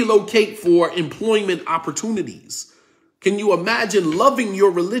 We relocate for employment opportunities. Can you imagine loving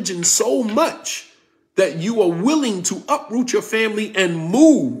your religion so much that you are willing to uproot your family and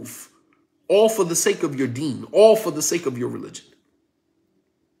move, all for the sake of your deen, all for the sake of your religion?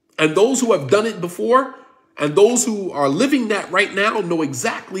 And those who have done it before and those who are living that right now know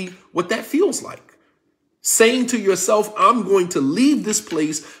exactly what that feels like. Saying to yourself, I'm going to leave this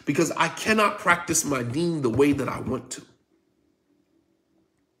place because I cannot practice my deen the way that I want to.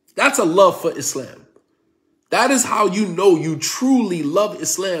 That's a love for Islam. That is how you know you truly love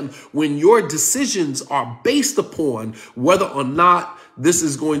Islam, when your decisions are based upon whether or not this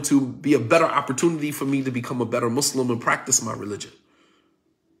is going to be a better opportunity for me to become a better Muslim and practice my religion.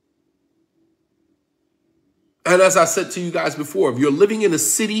 And as I said to you guys before, if you're living in a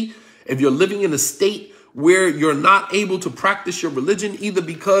city, if you're living in a state where you're not able to practice your religion, either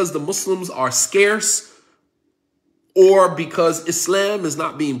because the Muslims are scarce or because Islam is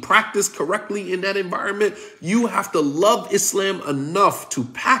not being practiced correctly in that environment, you have to love Islam enough to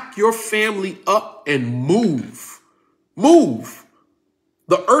pack your family up and move. Move.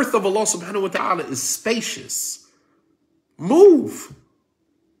 The earth of Allah subhanahu wa ta'ala is spacious. Move.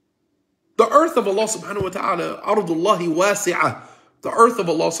 The earth of Allah subhanahu wa ta'ala, ardullahi wasi'ah. The earth of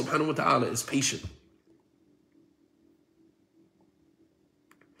Allah subhanahu wa ta'ala is patient.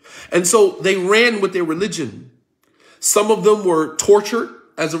 And so they ran with their religion. Some of them were tortured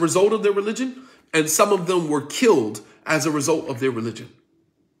as a result of their religion, and some of them were killed as a result of their religion.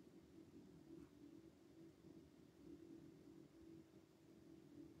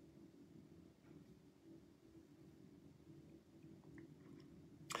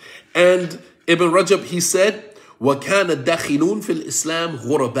 And Ibn Rajab, he said, وَكَانَ الدَّاخِلُونَ فِي الْإِسْلَامِ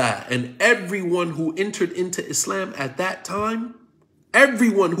غُرَبَاء. And everyone who entered into Islam at that time,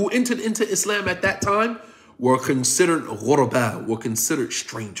 were considered ghuraba, were considered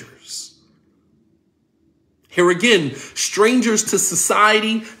strangers. Here again, strangers to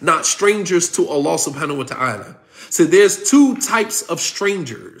society, not strangers to Allah subhanahu wa ta'ala. So there's 2 types of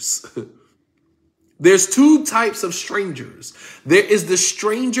strangers. There's 2 types of strangers. There is the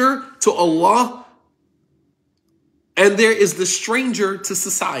stranger to Allah, and there is the stranger to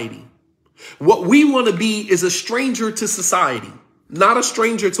society. What we want to be is a stranger to society, not a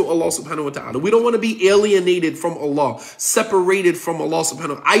stranger to Allah subhanahu wa ta'ala. We don't want to be alienated from Allah, separated from Allah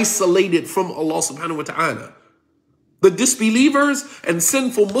subhanahu wa ta'ala, isolated from Allah subhanahu wa ta'ala. The disbelievers and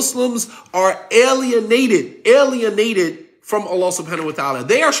sinful Muslims are alienated from Allah subhanahu wa ta'ala.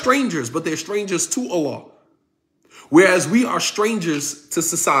 They are strangers, but they're strangers to Allah. Whereas we are strangers to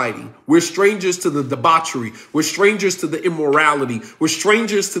society. We're strangers to the debauchery. We're strangers to the immorality. We're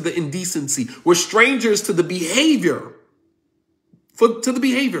strangers to the indecency. We're strangers to the behavior,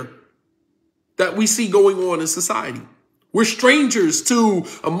 that we see going on in society. We're strangers to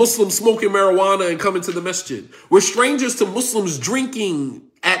a Muslim smoking marijuana and coming to the masjid. We're strangers to Muslims drinking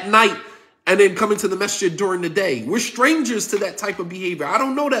at night and then coming to the masjid during the day. We're strangers to that type of behavior. I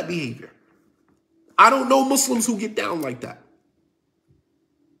don't know that behavior. I don't know Muslims who get down like that.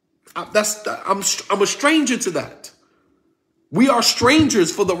 I'm a stranger to that. We are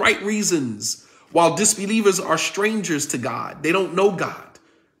strangers for the right reasons, while disbelievers are strangers to God. They don't know God.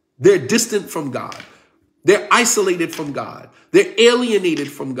 They're distant from God. They're isolated from God. They're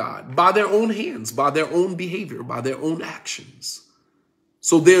alienated from God by their own hands, by their own behavior, by their own actions.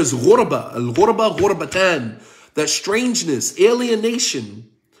 So there's ghurba, al-ghurba, ghurbatan. That strangeness, alienation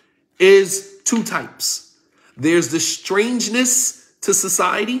is two types. There's the strangeness to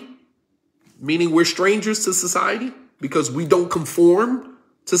society, meaning we're strangers to society because we don't conform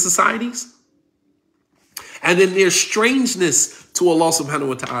to societies. And then there's strangeness to Allah subhanahu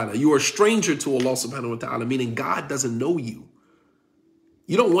wa ta'ala. You are a stranger to Allah subhanahu wa ta'ala, meaning God doesn't know you.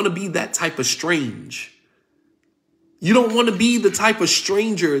 You don't want to be that type of strange. You don't want to be the type of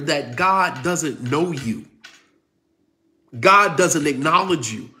stranger that God doesn't know you. God doesn't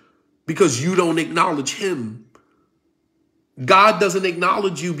acknowledge you because you don't acknowledge him. God doesn't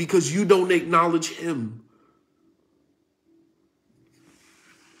acknowledge you because you don't acknowledge him.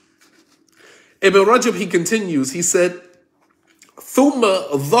 Ibn Rajab, he continues, he said, ثُمَّ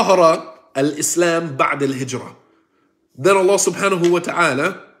ظَهَرَ الْإِسْلَامِ بَعْدَ الْهِجْرَةِ. Then Allah subhanahu wa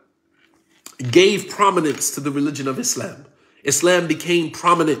ta'ala gave prominence to the religion of Islam. Islam became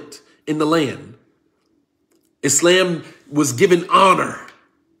prominent in the land. Islam was given honor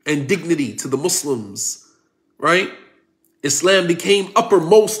and dignity to the Muslims, right? Islam became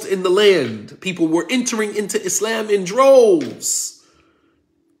uppermost in the land. People were entering into Islam in droves.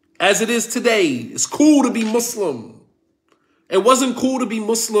 As it is today, it's cool to be Muslim. It wasn't cool to be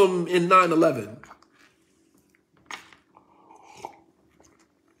Muslim in 9/11.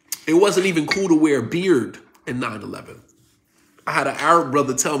 It wasn't even cool to wear a beard in 9/11. I had an Arab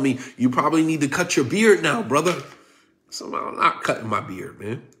brother tell me, you probably need to cut your beard now, brother. So I'm not cutting my beard,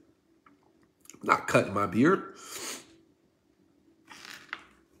 man. I'm not cutting my beard.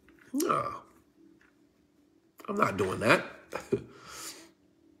 No, I'm not doing that.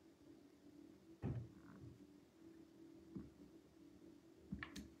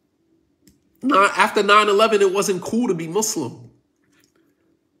 After 9/11, it wasn't cool to be Muslim.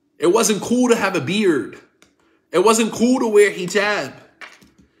 It wasn't cool to have a beard. It wasn't cool to wear hijab.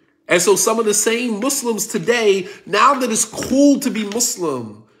 And so some of the same Muslims today, now that it's cool to be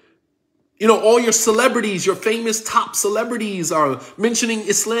Muslim, you know, all your celebrities, your famous top celebrities are mentioning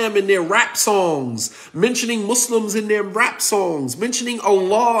Islam in their rap songs, mentioning Muslims in their rap songs, mentioning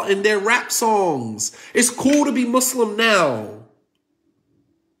Allah in their rap songs. It's cool to be Muslim now.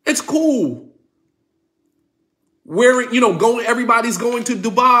 It's cool. Where, you know, everybody's going to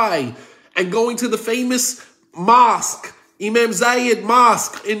Dubai and going to the famous mosque, Imam Zayed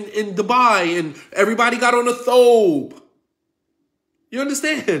Mosque in Dubai, and everybody got on a thobe. You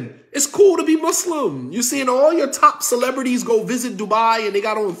understand? It's cool to be Muslim. You're seeing all your top celebrities go visit Dubai and they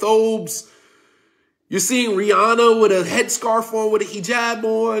got on thobes. You're seeing Rihanna with a headscarf on, with a hijab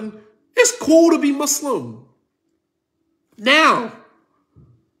on. It's cool to be Muslim now.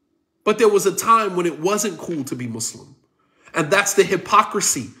 But there was a time when it wasn't cool to be Muslim. And that's the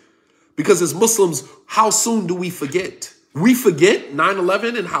hypocrisy. Because as Muslims, how soon do we forget? We forget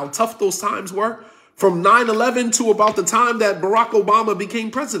 9/11 and how tough those times were. From 9/11 to about the time that Barack Obama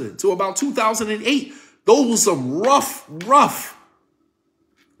became president, to about 2008. Those were some rough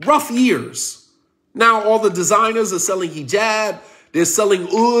years. Now all the designers are selling hijab. They're selling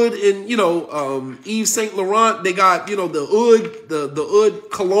oud in, you know, Yves Saint Laurent. They got, you know, the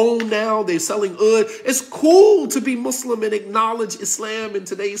oud cologne now. They're selling oud. It's cool to be Muslim and acknowledge Islam in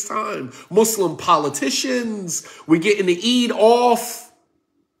today's time. Muslim politicians, we're getting the Eid off.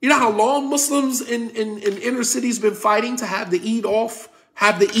 You know how long Muslims in inner cities been fighting to have the Eid off,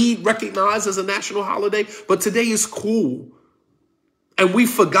 have the Eid recognized as a national holiday? But today is cool. And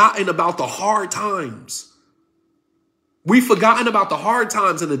we've forgotten about the hard times. We've forgotten about the hard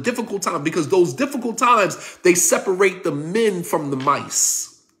times and the difficult times, because those difficult times, they separate the men from the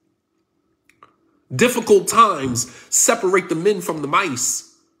mice. Difficult times separate the men from the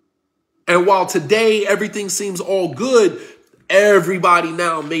mice. And while today everything seems all good, everybody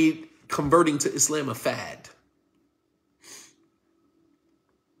now made converting to Islam a fad.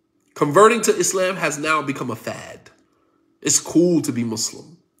 Converting to Islam has now become a fad. It's cool to be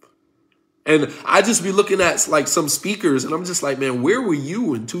Muslim. And I just be looking at like some speakers and I'm just like, man, where were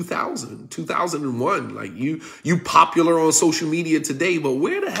you in 2000, 2001? Like you popular on social media today, but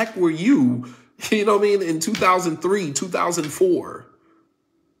where the heck were you, you know what I mean, in 2003, 2004?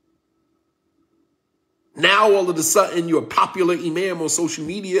 Now, all of a sudden, you're a popular imam on social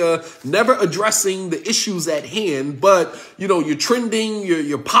media, never addressing the issues at hand, but, you know, you're trending,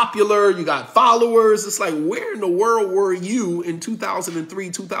 you're popular, you got followers. It's like, where in the world were you in 2003,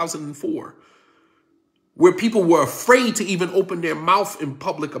 2004, where people were afraid to even open their mouth in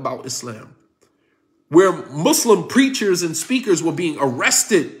public about Islam, where Muslim preachers and speakers were being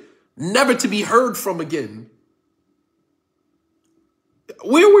arrested, never to be heard from again?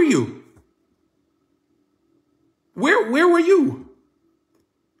 Where were you? Where were you?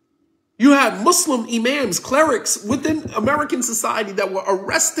 You had Muslim imams, clerics within American society that were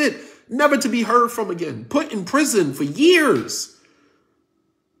arrested, never to be heard from again, put in prison for years.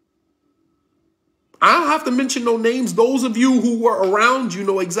 I don't have to mention no names. Those of you who were around, you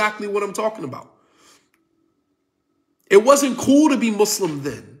know exactly what I'm talking about. It wasn't cool to be Muslim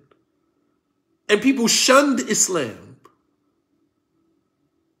then. And people shunned Islam.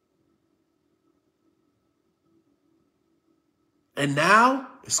 And now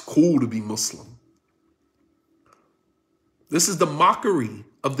it's cool to be Muslim. This is the mockery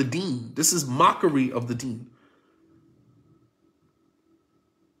of the deen. This is mockery of the deen.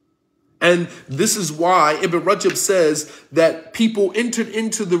 And this is why Ibn Rajab says that people entered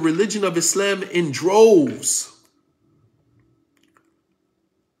into the religion of Islam in droves.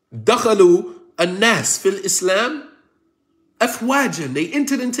 Dakhalu an-nas fil Islam afwajan. They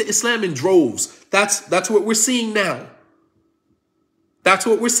entered into Islam in droves. That's what we're seeing now. That's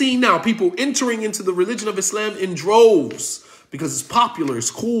what we're seeing now. People entering into the religion of Islam in droves because it's popular, it's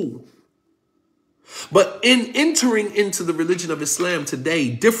cool. But in entering into the religion of Islam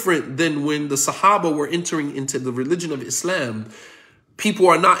today, different than when the Sahaba were entering into the religion of Islam, people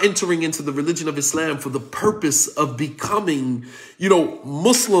are not entering into the religion of Islam for the purpose of becoming, you know,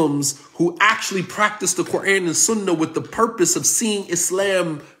 Muslims who actually practice the Quran and Sunnah with the purpose of seeing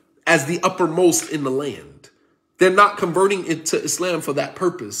Islam as the uppermost in the land. They're not converting into Islam for that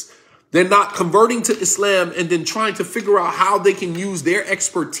purpose. They're not converting to Islam and then trying to figure out how they can use their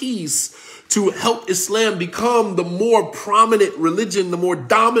expertise to help Islam become the more prominent religion, the more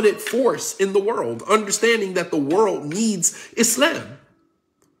dominant force in the world, understanding that the world needs Islam.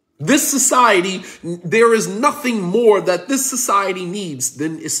 This society, there is nothing more that this society needs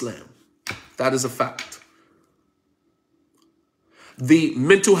than Islam. That is a fact. The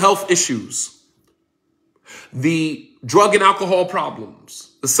mental health issues, the drug and alcohol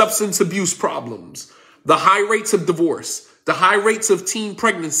problems, the substance abuse problems, the high rates of divorce, the high rates of teen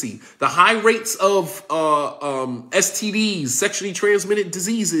pregnancy, the high rates of STDs, sexually transmitted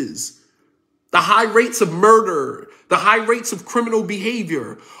diseases, the high rates of murder, the high rates of criminal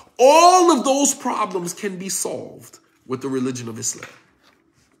behavior. All of those problems can be solved with the religion of Islam.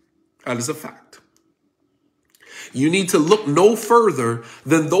 That is a fact. You need to look no further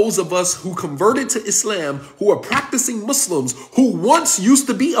than those of us who converted to Islam, who are practicing Muslims, who once used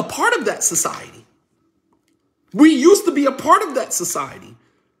to be a part of that society. We used to be a part of that society.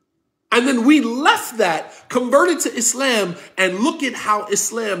 And then we left that, converted to Islam, and look at how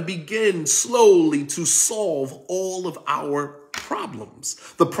Islam began slowly to solve all of our problems.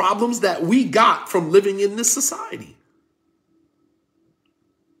 The problems that we got from living in this society.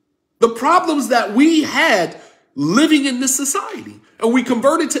 The problems that we had living in this society. And we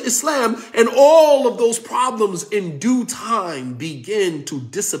converted to Islam, and all of those problems in due time begin to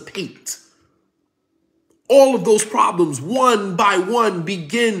dissipate. All of those problems, one by one,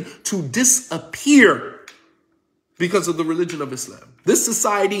 begin to disappear because of the religion of Islam. This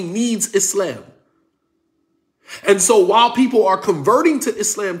society needs Islam. And so while people are converting to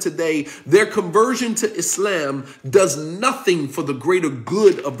Islam today, their conversion to Islam does nothing for the greater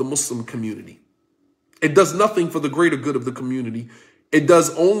good of the Muslim community. It does nothing for the greater good of the community. It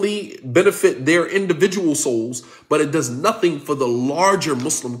does only benefit their individual souls, but it does nothing for the larger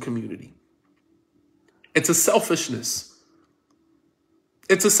Muslim community. It's a selfishness.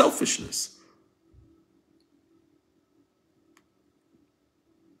 It's a selfishness.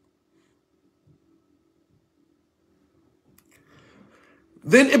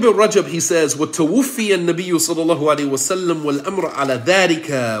 Then Ibn Rajab, he says, وَتَوُفِّيَ النَّبِيُّ صَلَى اللَّهُ عَلَيْهِ وَسَلَّمْ وَالْأَمْرُ عَلَى ذَلِكَ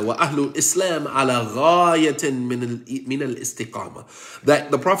وَأَهْلُ الْإِسْلَامِ عَلَى غَايَةٍ مِنَ الْإِسْتِقَامَةِ. That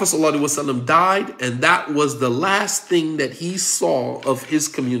the Prophet ﷺ died, and that was the last thing that he saw of his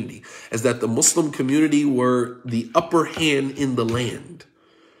community, is that the Muslim community were the upper hand in the land.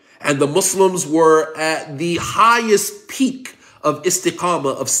 And the Muslims were at the highest peak of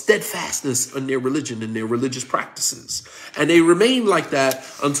istiqamah, of steadfastness in their religion and their religious practices. And they remained like that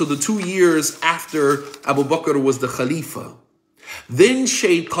until the 2 years after Abu Bakr was the Khalifa. Then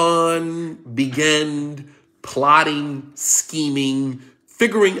Shaitan began plotting, scheming,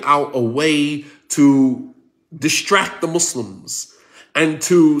 figuring out a way to distract the Muslims and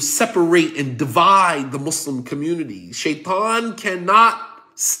to separate and divide the Muslim community. Shaitan cannot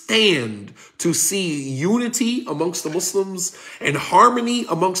stand to see unity amongst the Muslims and harmony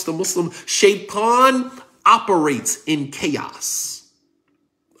amongst the Muslims. Shaitan operates in chaos.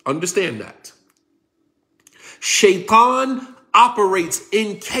 Understand that. Shaitan operates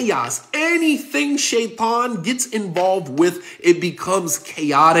in chaos. Anything Shaitan gets involved with, it becomes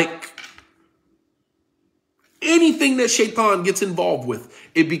chaotic. Anything that Shaitan gets involved with,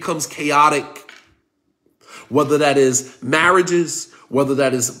 it becomes chaotic. Whether that is marriages, whether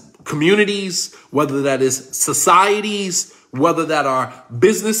that is communities, whether that is societies, whether that are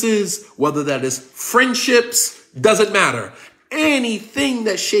businesses, whether that is friendships, doesn't matter. Anything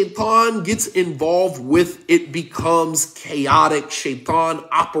that Shaitan gets involved with, it becomes chaotic. Shaitan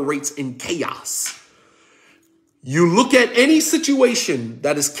operates in chaos. You look at any situation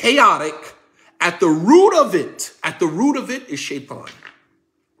that is chaotic, at the root of it is Shaitan.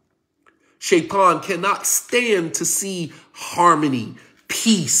 Shaitan cannot stand to see harmony,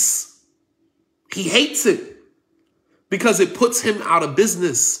 peace. He hates it because it puts him out of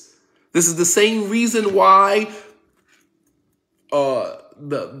business. This is the same reason why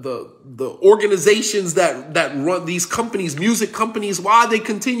the organizations that run these companies, music companies, why they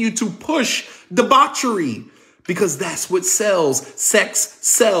continue to push debauchery, because that's what sells. Sex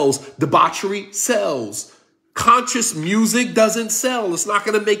sells. Debauchery sells. Conscious music doesn't sell. It's not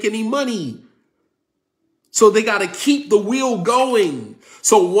going to make any money. So they got to keep the wheel going.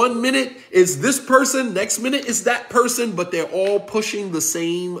 So 1 minute is this person, next minute is that person, but they're all pushing the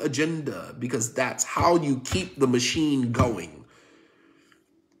same agenda because that's how you keep the machine going.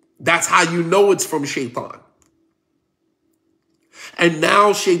 That's how you know it's from Shaitan. And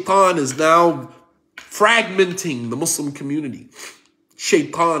now Shaitan is now fragmenting the Muslim community.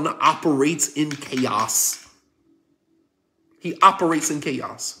 Shaitan operates in chaos. He operates in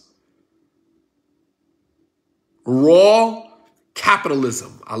chaos. Raw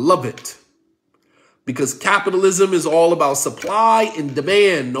capitalism. I love it. Because capitalism is all about supply and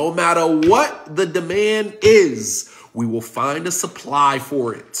demand. No matter what the demand is, we will find a supply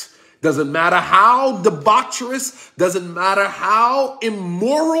for it. Doesn't matter how debaucherous, doesn't matter how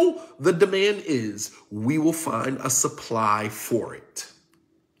immoral the demand is, we will find a supply for it.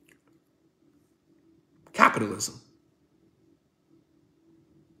 Capitalism.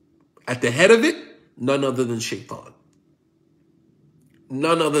 At the head of it, none other than Shaitan.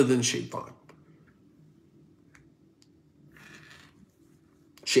 None other than Shaitan.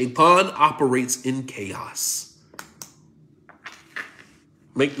 Shaitan operates in chaos.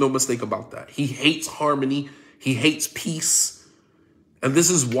 Make no mistake about that. He hates harmony. He hates peace. And this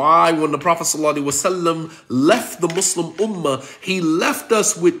is why when the Prophet ﷺ left the Muslim Ummah, he left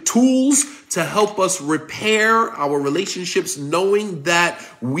us with tools to help us repair our relationships, knowing that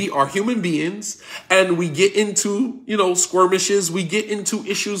we are human beings and we get into, skirmishes, we get into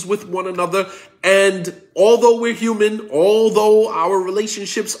issues with one another. And although we're human, although our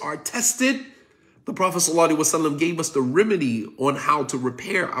relationships are tested, the Prophet ﷺ gave us the remedy on how to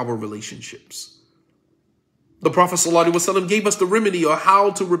repair our relationships. The Prophet ﷺ gave us the remedy on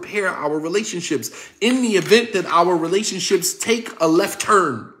how to repair our relationships in the event that our relationships take a left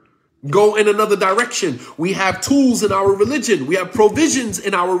turn, go in another direction. We have tools in our religion. We have provisions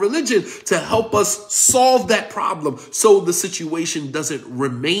in our religion to help us solve that problem so the situation doesn't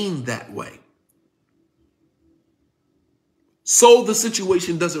remain that way. So the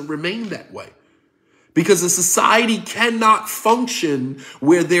situation doesn't remain that way. Because a society cannot function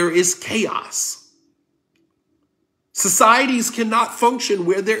where there is chaos. Societies cannot function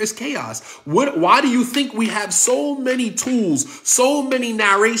where there is chaos. Why do you think we have so many tools, so many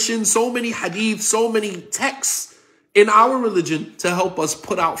narrations, so many hadith, so many texts in our religion to help us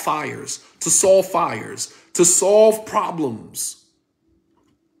put out fires, to solve problems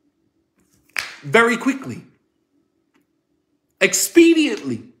very quickly,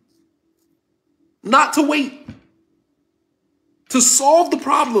 expediently, not to wait, to solve the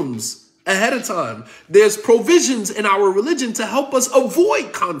problems ahead of time. There's provisions in our religion to help us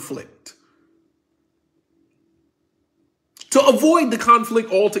avoid conflict, to avoid the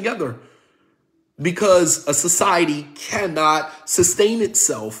conflict altogether, because a society cannot sustain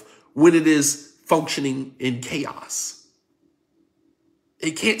itself when it is functioning in chaos.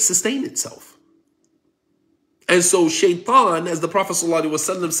 It can't sustain itself. And so shaitan, as the Prophet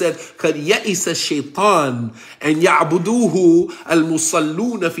ﷺ said, قَدْ يَئِسَ الشَّيْطَانِ أَنْ يَعْبُدُوهُ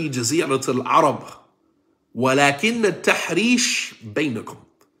الْمُصَلُّونَ فِي جَزِيرَةِ الْعَرَبِ وَلَكِنَّ التَّحْرِيشِ بَيْنَكُمْ.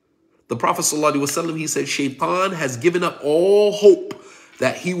 The Prophet ﷺ, he said, shaitan has given up all hope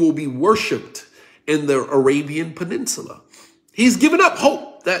that he will be worshipped in the Arabian Peninsula. He's given up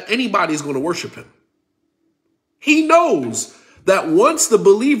hope that anybody is going to worship him. He knows that once the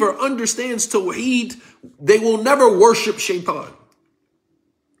believer understands Tawheed, they will never worship shaitan.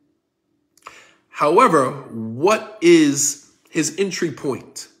 However, what is his entry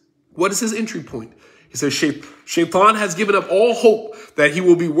point? What is his entry point? He says, shaitan has given up all hope that he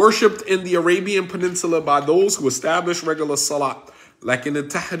will be worshipped in the Arabian Peninsula by those who establish regular salat, like in the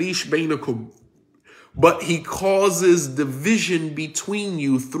tahrish bainakum. But he causes division between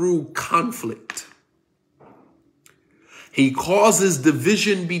you through conflict. He causes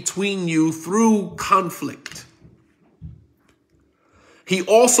division between you through conflict. He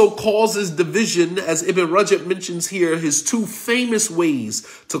also causes division, as Ibn Rajab mentions here, his two famous ways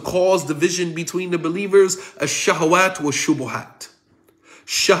to cause division between the believers, ash-shahawat wa shubuhat.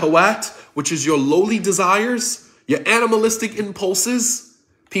 Shahawat, which is your lowly desires, your animalistic impulses.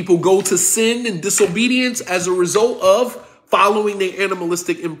 People go to sin and disobedience as a result of following their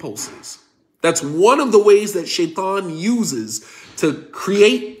animalistic impulses. That's one of the ways that shaitan uses to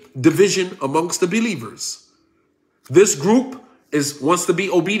create division amongst the believers. This group wants to be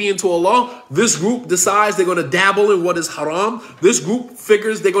obedient to Allah. This group decides they're going to dabble in what is haram. This group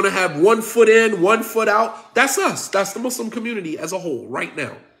figures they're going to have 1 foot in, 1 foot out. That's us. That's the Muslim community as a whole right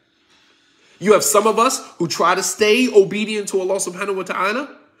now. You have some of us who try to stay obedient to Allah subhanahu wa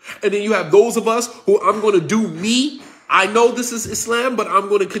ta'ala. And then you have those of us who I'm going to do me. I know this is Islam, but I'm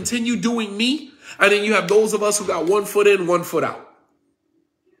going to continue doing me. And then you have those of us who got 1 foot in, 1 foot out.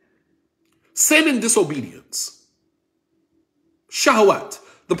 Sin and disobedience. Shahwat.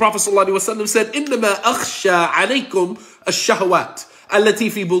 The Prophet ﷺ said, إِنَّمَا أَخْشَى عَلَيْكُمْ الشَّهْوَاتِ الَّتِي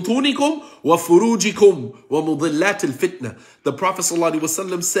فِي بُطُونِكُمْ وَفُرُوجِكُمْ وَمُضِلَّاتِ الْفِتْنَةِ. The Prophet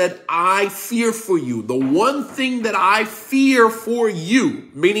ﷺ said, I fear for you. The one thing that I fear for you,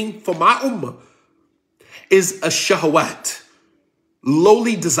 meaning for my ummah, is a shahwat,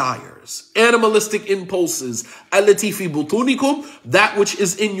 lowly desires, animalistic impulses, allati fi butunikum, that which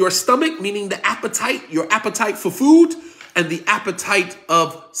is in your stomach, meaning the appetite, your appetite for food, and the appetite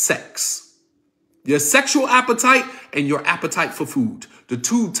of sex. Your sexual appetite and your appetite for food. The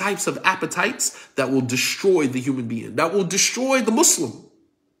two types of appetites that will destroy the human being, that will destroy the Muslim.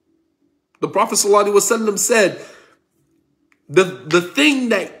 The Prophet ﷺ said, the thing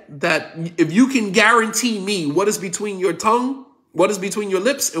that if you can guarantee me what is between your tongue, what is between your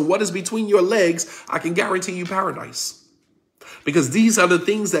lips, and what is between your legs, I can guarantee you paradise. Because these are the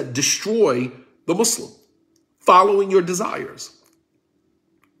things that destroy the Muslim, following your desires.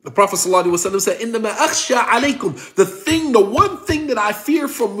 The Prophet ﷺ said, إِنَّمَا أَخْشَى عَلَيْكُمْ. The one thing that I fear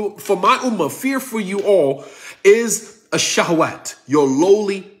for my ummah, fear for you all, is a shahwat, your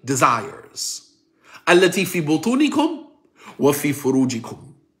lowly desires. الَّتِي فِي بُطُونِكُمْ وَفِي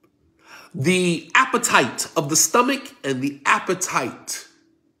فُرُوجِكُمْ. The appetite of the stomach and the appetite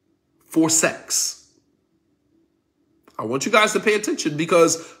for sex. I want you guys to pay attention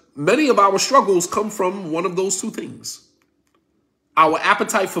because many of our struggles come from one of those two things. Our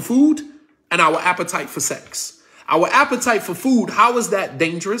appetite for food and our appetite for sex. Our appetite for food, how is that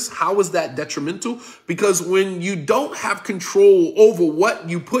dangerous? How is that detrimental? Because when you don't have control over what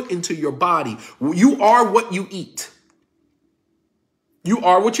you put into your body, you are what you eat. You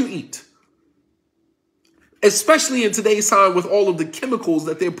are what you eat. Especially in today's time with all of the chemicals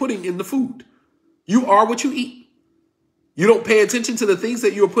that they're putting in the food. You are what you eat. You don't pay attention to the things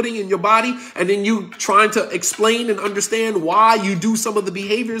that you're putting in your body, and then you trying to explain and understand why you do some of the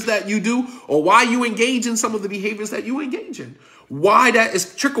behaviors that you do, or why you engage in some of the behaviors that you engage in. Why that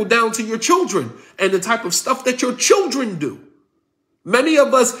is trickled down to your children and the type of stuff that your children do. Many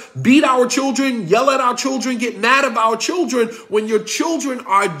of us beat our children, yell at our children, get mad at our children when your children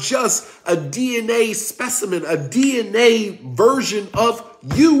are just a DNA specimen, a DNA version of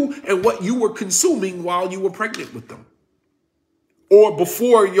you and what you were consuming while you were pregnant with them. Or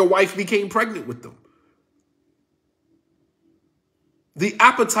before your wife became pregnant with them. The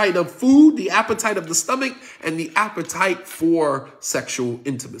appetite of food, the appetite of the stomach, and the appetite for sexual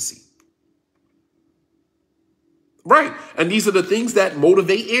intimacy. Right. And these are the things that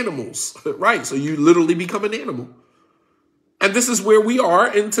motivate animals. Right. So you literally become an animal. And this is where we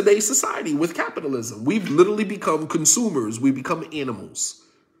are in today's society with capitalism. We've literally become consumers. We become animals.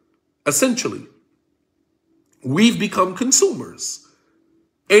 Essentially. We've become consumers.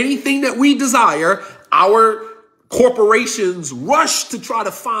 Anything that we desire, our corporations rush to try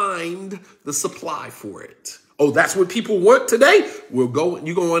to find the supply for it. Oh, that's what people want today? You go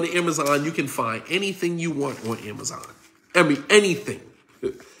on Amazon, you can find anything you want on Amazon. I mean, anything.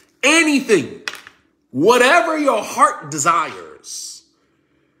 Anything. Whatever your heart desires.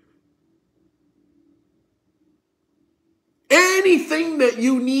 Anything that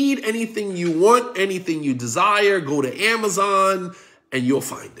you need, anything you want, anything you desire, go to Amazon and you'll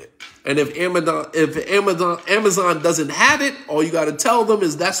find it. And if Amazon doesn't have it, all you got to tell them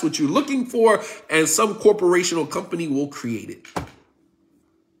is that's what you're looking for, and some corporation or company will create it.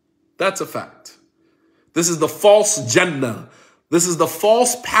 That's a fact. This is the false Jannah. This is the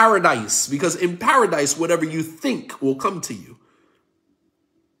false paradise, because in paradise, whatever you think will come to you.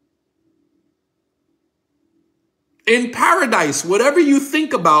 In paradise, whatever you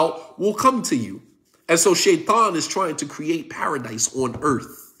think about will come to you. And so Shaitan is trying to create paradise on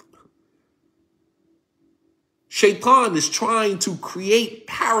earth. Shaitan is trying to create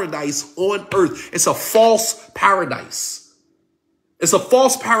paradise on earth. It's a false paradise. It's a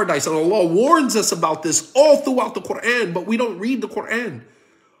false paradise. And Allah warns us about this all throughout the Quran, but we don't read the Quran.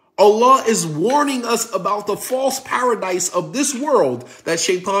 Allah is warning us about the false paradise of this world that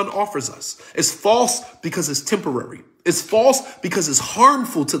Shaitan offers us. It's false because it's temporary. It's false because it's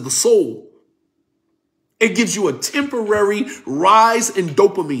harmful to the soul. It gives you a temporary rise in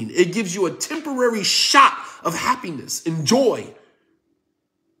dopamine. It gives you a temporary shot of happiness and joy.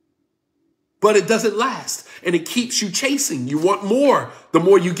 But it doesn't last. And it keeps you chasing. You want more. The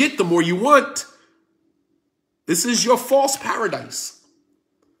more you get, the more you want. This is your false paradise.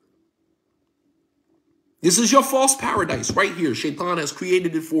 This is your false paradise right here. Shaitan has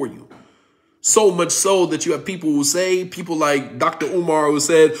created it for you. So much so that you have people who say, people like Dr. Umar who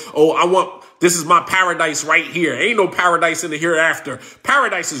said, oh, this is my paradise right here. Ain't no paradise in the hereafter.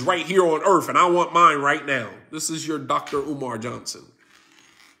 Paradise is right here on earth, and I want mine right now. This is your Dr. Umar Johnson.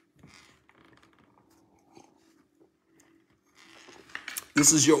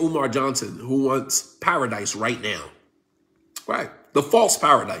 This is your Umar Johnson who wants paradise right now. Right? The false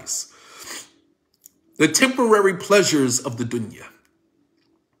paradise. The temporary pleasures of the dunya.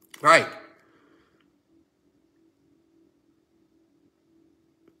 Right?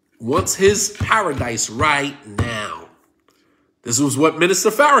 Wants his paradise right now. This was what Minister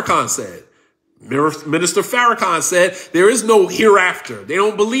Farrakhan said. Minister Farrakhan said there is no hereafter. They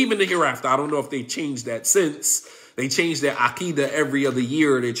don't believe in the hereafter. I don't know if they changed that since. They change their Aqidah every other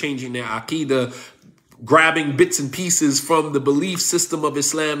year. They're changing their Aqidah, grabbing bits and pieces from the belief system of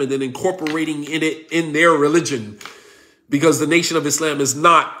Islam and then incorporating it in their religion. Because the Nation of Islam is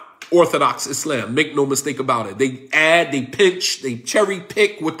not Orthodox Islam. Make no mistake about it. They add, they pinch, they cherry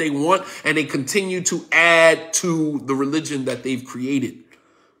pick what they want, and they continue to add to the religion that they've created.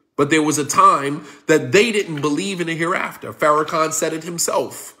 But there was a time that they didn't believe in the hereafter. Farrakhan said it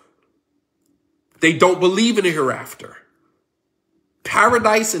himself. They don't believe in the hereafter.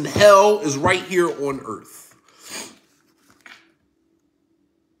 Paradise and hell is right here on earth.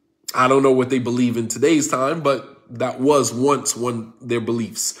 I don't know what they believe in today's time, but that was once their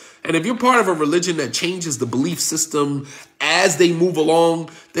beliefs. And if you're part of a religion that changes the belief system as they move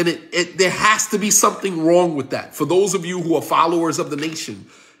along, then there has to be something wrong with that. For those of you who are followers of the nation,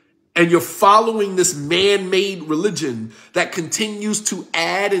 and you're following this man-made religion that continues to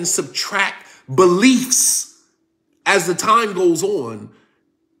add and subtract beliefs as the time goes on,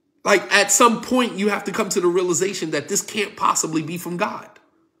 like at some point you have to come to the realization that this can't possibly be from God.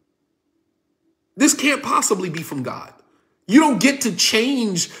 This can't possibly be from God. You don't get to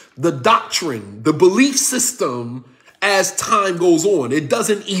change the doctrine, the belief system as time goes on. It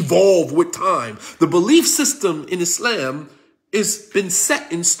doesn't evolve with time. The belief system in Islam has been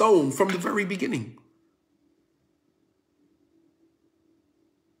set in stone from the very beginning.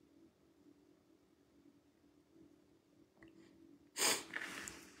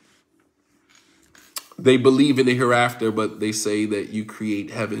 They believe in the hereafter, but they say that you create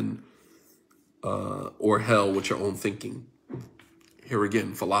heaven or hell with your own thinking. Here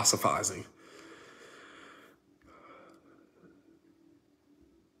again, philosophizing.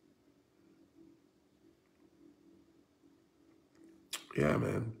 Yeah,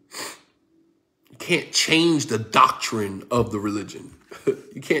 man. You can't change the doctrine of the religion.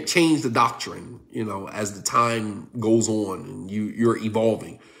 You can't change the doctrine, as the time goes on and you're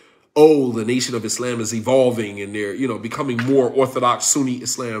evolving. Oh, the Nation of Islam is evolving and they're, becoming more Orthodox Sunni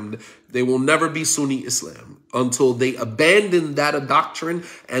Islam. They will never be Sunni Islam until they abandon that doctrine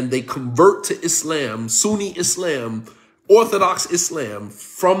and they convert to Islam, Sunni Islam, Orthodox Islam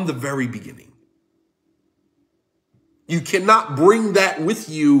from the very beginning. You cannot bring that with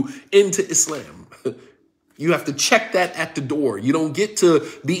you into Islam. You have to check that at the door. You don't get to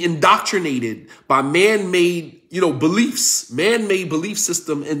be indoctrinated by man-made, beliefs, man-made belief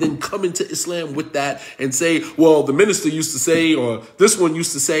system, and then come into Islam with that and say, well, the minister used to say, or this one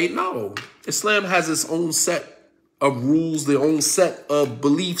used to say. No, Islam has its own set of rules, their own set of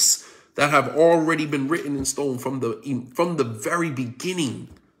beliefs that have already been written in stone from the very beginning.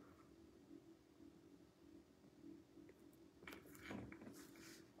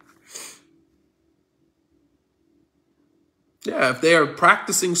 Yeah, if they are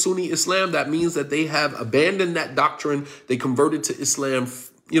practicing Sunni Islam, that means that they have abandoned that doctrine. They converted to Islam,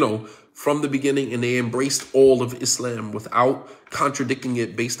 from the beginning, and they embraced all of Islam without contradicting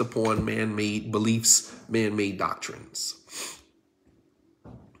it based upon man-made beliefs, man-made doctrines.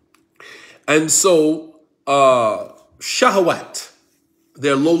 And so, shahawat,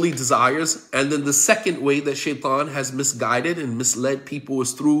 their lowly desires. And then the second way that shaitan has misguided and misled people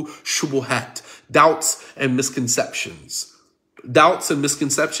is through shubuhat, doubts and misconceptions. Doubts and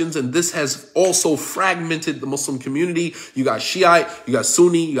misconceptions, and this has also fragmented the Muslim community. You got Shiite, you got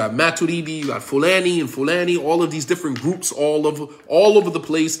Sunni, you got Maturidi, you got Fulani and Fulani, all of these different groups all over the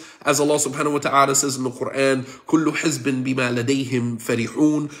place. As Allah subhanahu wa ta'ala says in the Quran, Kullu hizbin bima ladayhim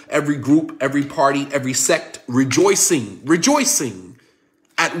farihun. Every group, every party, every sect rejoicing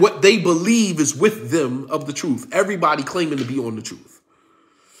at what they believe is with them of the truth. Everybody claiming to be on the truth.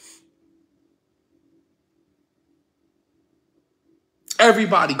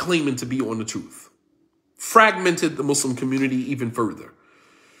 Everybody claiming to be on the truth. Fragmented the Muslim community even further.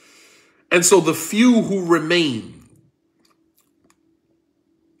 And so the few who remain,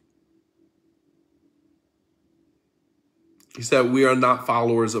 he said, we are not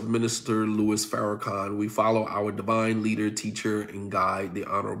followers of Minister Louis Farrakhan. We follow our divine leader, teacher, and guide, the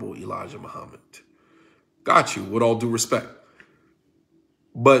Honorable Elijah Muhammad. Got you, with all due respect.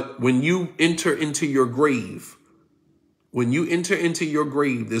 But when you enter into your grave,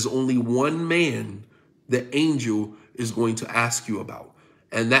 there's only one man the angel is going to ask you about.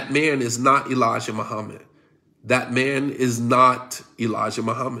 And that man is not Elijah Muhammad. That man is not Elijah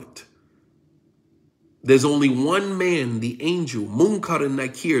Muhammad. There's only one man, the angel, Munkar and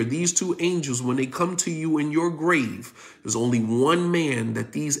Nakir. These two angels, when they come to you in your grave, there's only one man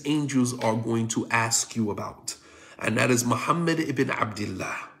that these angels are going to ask you about. And that is Muhammad ibn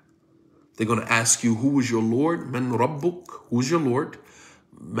Abdullah. They're going to ask you, who was your Lord? Man Rabbuk, who's your Lord?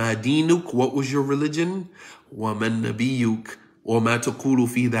 Ma dinuk, what was your religion? Wa man nabiyuk, wa ma taqulu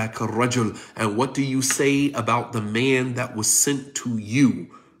fi dhaka rajul. And what do you say about the man that was sent to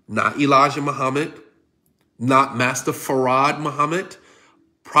you? Not Elijah Muhammad, not Master Farad Muhammad,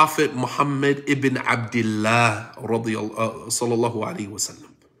 Prophet Muhammad ibn Abdullah sallallahu alaihi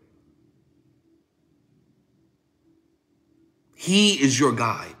wasallam. He is your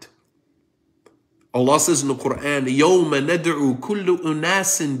guide. Allah says in the Quran, يَوْمَ نَدْعُ كُلُّ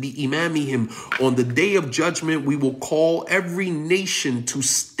أُنَاسٍ بِإِمَامِهِمْ. On the day of judgment, we will call every nation to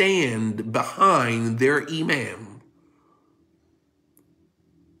stand behind their imam.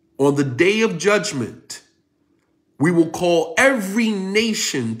 On the day of judgment, we will call every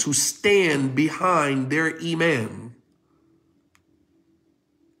nation to stand behind their imam.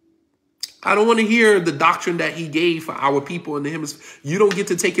 I don't want to hear the doctrine that he gave for our people in the hemisphere. You don't get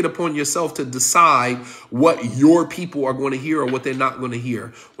to take it upon yourself to decide what your people are going to hear or what they're not going to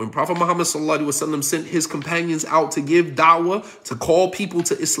hear. When Prophet Muhammad sallallahu alaihi wasallam sent his companions out to give da'wah, to call people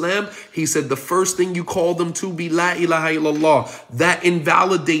to Islam, he said the first thing you call them to be la ilaha illallah. That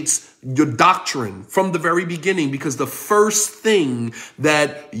invalidates your doctrine from the very beginning, because the first thing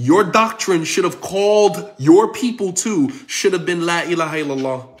that your doctrine should have called your people to should have been la ilaha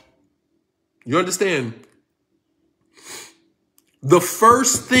illallah. You understand? The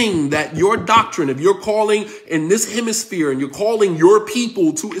first thing that your doctrine, if you're calling in this hemisphere and you're calling your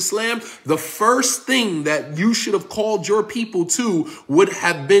people to Islam, the first thing that you should have called your people to would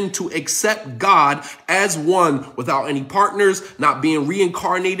have been to accept God as one without any partners, not being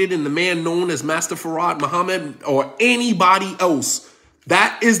reincarnated in the man known as Master Farad Muhammad or anybody else.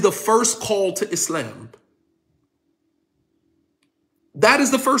 That is the first call to Islam. That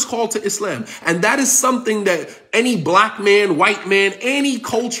is the first call to Islam. And that is something that any black man, white man, any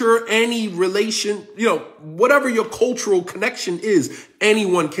culture, any relation, whatever your cultural connection is,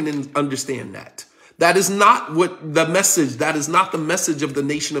 anyone can understand that. That is not that is not the message of the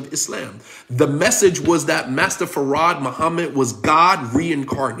Nation of Islam. The message was that Master Farad Muhammad was God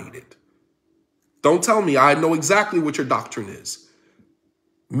reincarnated. Don't tell me, I know exactly what your doctrine is.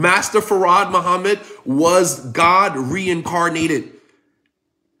 Master Farad Muhammad was God reincarnated.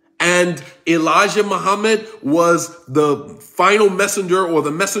 And Elijah Muhammad was the final messenger, or the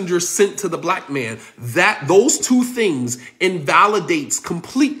messenger sent to the black man. Those two things invalidates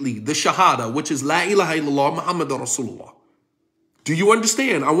completely the Shahada, which is La ilaha illallah Muhammadur Rasulullah. Do you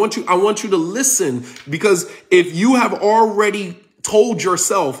understand? I want you to listen, because if you have already told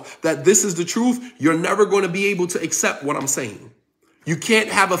yourself that this is the truth, you're never going to be able to accept what I'm saying. You can't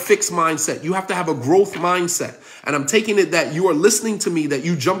have a fixed mindset. You have to have a growth mindset. And I'm taking it that you are listening to me, that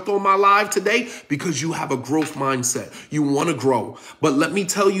you jumped on my live today because you have a growth mindset. You want to grow. But let me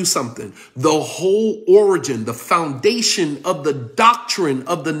tell you something. The whole origin, the foundation of the doctrine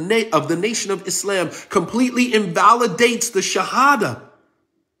of the Nation of Islam completely invalidates the Shahada.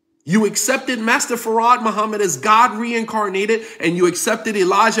 You accepted Master Farad Muhammad as God reincarnated, and you accepted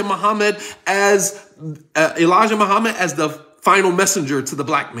Elijah Muhammad as the final messenger to the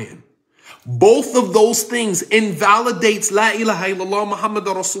black man. Both of those things invalidates La ilaha illallah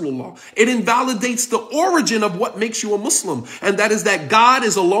Muhammadur Rasulullah. It invalidates the origin of what makes you a Muslim. And that is that God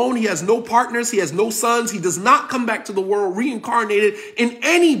is alone. He has no partners. He has no sons. He does not come back to the world reincarnated in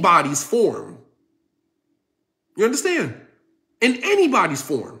anybody's form. You understand? In anybody's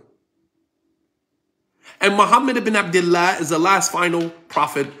form. And Muhammad ibn Abdullah is the last final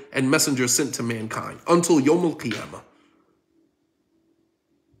prophet and messenger sent to mankind until Yawm al-Qiyamah.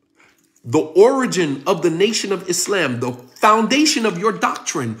 The origin of the Nation of Islam, the foundation of your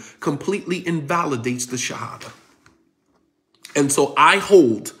doctrine, completely invalidates the Shahada. And so I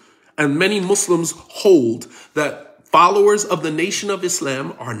hold, and many Muslims hold, that followers of the Nation of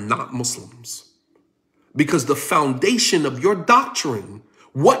Islam are not Muslims. Because the foundation of your doctrine,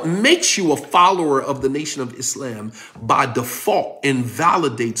 what makes you a follower of the Nation of Islam, by default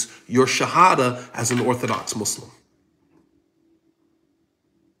invalidates your Shahada as an Orthodox Muslim.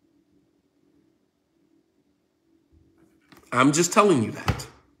 I'm just telling you that.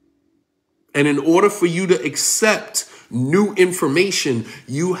 And in order for you to accept new information,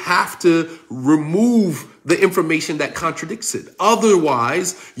 you have to remove the information that contradicts it.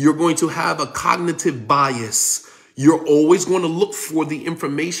 Otherwise, you're going to have a cognitive bias. You're always going to look for the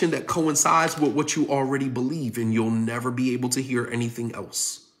information that coincides with what you already believe, and you'll never be able to hear anything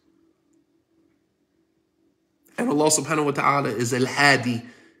else. And Allah subhanahu wa ta'ala is al-Hadi.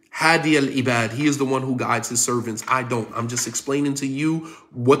 Hadi al-Ibad. He is the one who guides his servants. I don't. I'm just explaining to you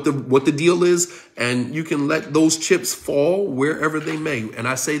what the deal is, and you can let those chips fall wherever they may. And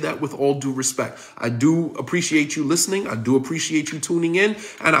I say that with all due respect. I do appreciate you listening. I do appreciate you tuning in.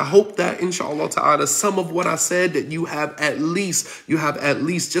 And I hope that, inshallah ta'ala, some of what I said, that you have at least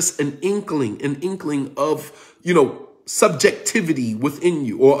just an inkling of, subjectivity within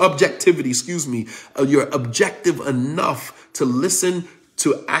you, or objectivity, excuse me. You're objective enough to listen,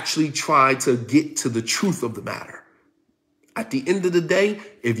 to actually try to get to the truth of the matter. At the end of the day,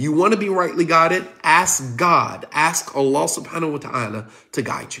 if you want to be rightly guided, ask God, ask Allah subhanahu wa ta'ala to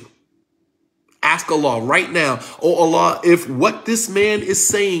guide you. Ask Allah right now, oh Allah, if what this man is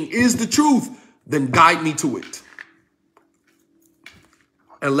saying is the truth, then guide me to it.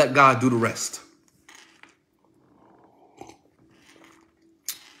 And let God do the rest.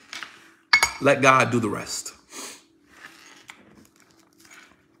 Let God do the rest.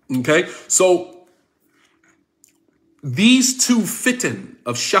 Okay, so these two fitan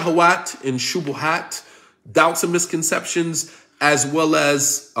of shahwat and shubuhat, doubts and misconceptions, as well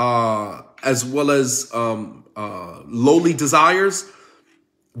as lowly desires,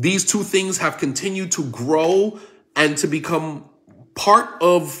 these two things have continued to grow and to become part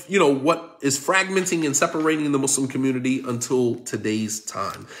of, what is fragmenting and separating the Muslim community until today's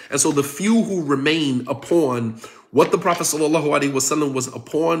time. And so the few who remain upon what the Prophet ﷺ was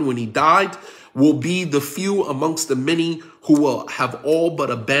upon when he died will be the few amongst the many who will have all but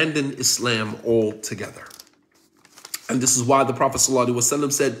abandoned Islam altogether. And this is why the Prophet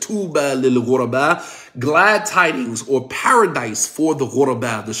ﷺ said, Tuba lil ghuraba, glad tidings or paradise for the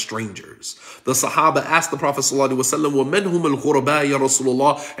ghuraba, the strangers. The Sahaba asked the Prophet ﷺ, وَمَنْ هُمَ الْغُرَبَاء يَا رَسُولَ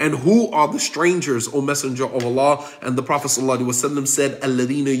اللَّهِ, and who are the strangers, O Messenger of Allah? And the Prophet ﷺ said,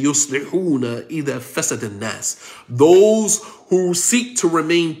 الَّذِينَ يُصْلِحُونَ إِذَا فَسَدَ النَّاسِ, those who seek to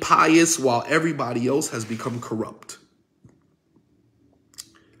remain pious while everybody else has become corrupt.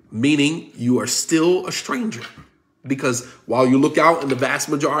 Meaning you are still a stranger. Because while you look out and the vast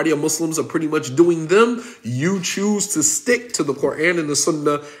majority of Muslims are pretty much doing them, you choose to stick to the Quran and the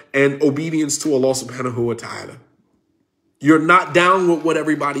Sunnah and obedience to Allah subhanahu wa ta'ala. You're not down with what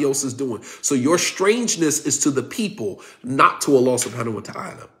everybody else is doing. So your strangeness is to the people, not to Allah subhanahu wa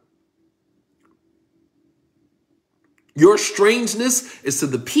ta'ala. Your strangeness is to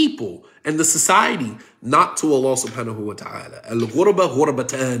the people And the society, not to Allah subhanahu wa ta'ala. Al-ghurba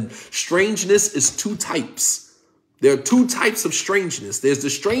ghurbatan. Strangeness is two types. There are two types of strangeness. There's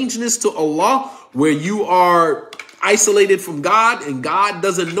the strangeness to Allah, where you are isolated from God and God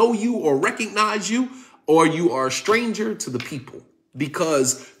doesn't know you or recognize you, or you are a stranger to the people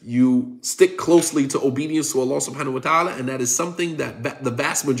because you stick closely to obedience to Allah subhanahu wa ta'ala, and that is something that the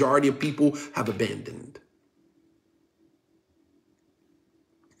vast majority of people have abandoned.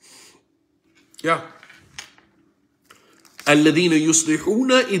 Yeah. الَّذِينَ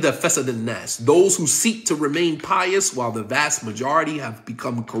يُصْلِحُونَ إِذَا فَسَدَ النَّاسِ. Those who seek to remain pious while the vast majority have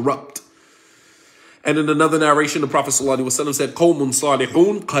become corrupt. And in another narration, the Prophet ﷺ said, قَوْمٌ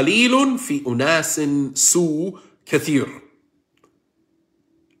صَالِحُونَ قَلِيلٌ فِي أُنَاسٍ سُوءٍ كَثِيرٌ.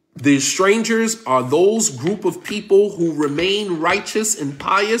 The strangers are those group of people who remain righteous and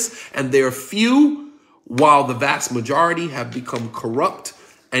pious, and they are few, while the vast majority have become corrupt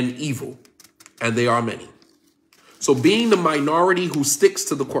and evil. And they are many. So being the minority who sticks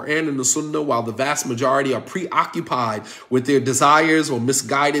to the Quran and the Sunnah while the vast majority are preoccupied with their desires or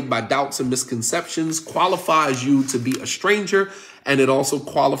misguided by doubts and misconceptions qualifies you to be a stranger, and it also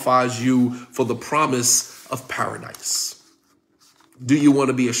qualifies you for the promise of paradise. Do you want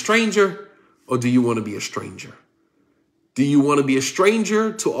to be a stranger, or do you want to be a stranger? Do you want to be a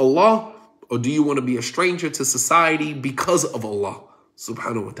stranger to Allah, or do you want to be a stranger to society because of Allah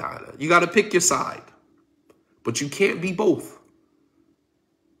subhanahu wa ta'ala? You got to pick your side. But you can't be both.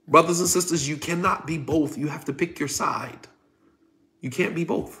 Brothers and sisters, you cannot be both. You have to pick your side. You can't be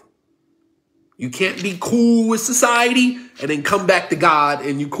both. You can't be cool with society and then come back to God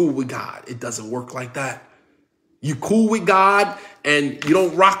and you cool with God. It doesn't work like that. You cool with God and you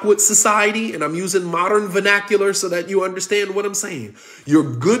don't rock with society. And I'm using modern vernacular so that you understand what I'm saying.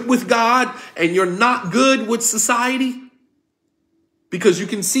 You're good with God and you're not good with society because you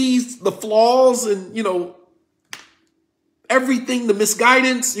can see the flaws and, everything, the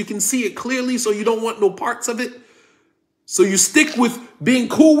misguidance, you can see it clearly, so you don't want no parts of it. So you stick with being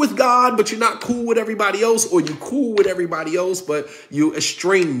cool with God, but you're not cool with everybody else, or you cool with everybody else, but you're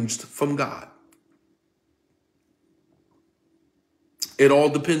estranged from God. It all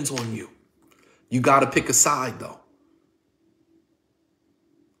depends on you. You got to pick a side, though.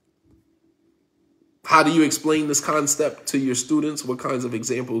 How do you explain this concept to your students? What kinds of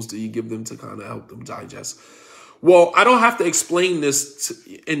examples do you give them to kind of help them digest? Well, I don't have to explain this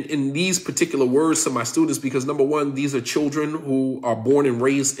in these particular words to my students because, number one, these are children who are born and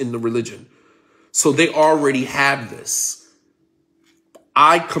raised in the religion. So they already have this.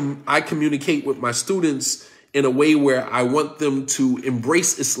 I communicate with my students in a way where I want them to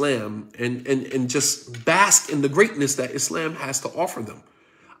embrace Islam and just bask in the greatness that Islam has to offer them.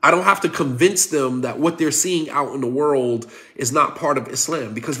 I don't have to convince them that what they're seeing out in the world is not part of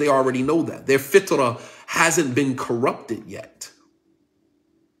Islam because they already know that. Their fitrah hasn't been corrupted yet.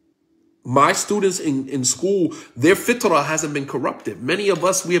 My students in school, their fitrah hasn't been corrupted. Many of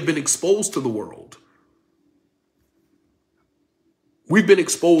us, we have been exposed to the world. We've been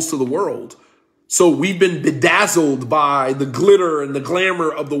exposed to the world. So we've been bedazzled by the glitter and the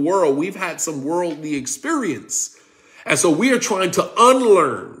glamour of the world. We've had some worldly experience. And so we are trying to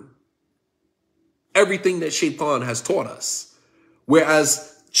unlearn everything that Shaitan has taught us.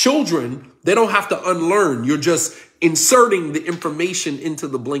 Whereas children, they don't have to unlearn. You're just inserting the information into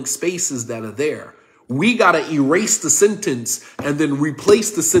the blank spaces that are there. We got to erase the sentence and then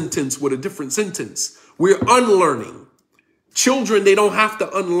replace the sentence with a different sentence. We're unlearning. Children, they don't have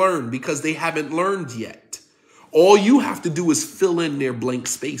to unlearn because they haven't learned yet. All you have to do is fill in their blank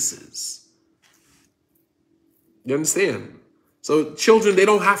spaces. You understand? So children, they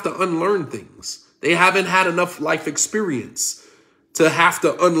don't have to unlearn things. They haven't had enough life experience to have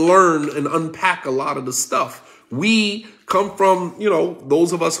to unlearn and unpack a lot of the stuff. We come from,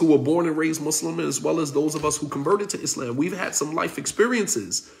 those of us who were born and raised Muslim, as well as those of us who converted to Islam. We've had some life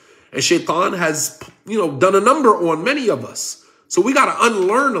experiences. And Shaitan has, done a number on many of us. So we got to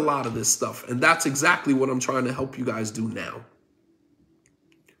unlearn a lot of this stuff. And that's exactly what I'm trying to help you guys do now.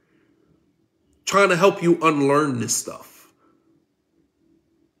 Trying to help you unlearn this stuff.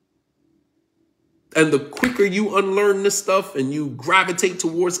 And the quicker you unlearn this stuff and you gravitate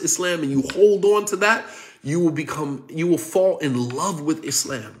towards Islam and you hold on to that, you will fall in love with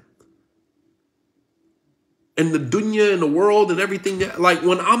Islam. And the dunya and the world and everything that, like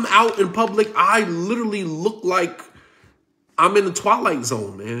when I'm out in public, I literally look like I'm in the Twilight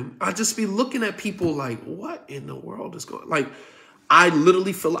Zone, man. I just be looking at people like, what in the world is going on? Like, I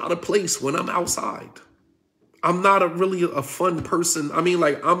literally feel out of place when I'm outside. I'm not really a fun person. I mean,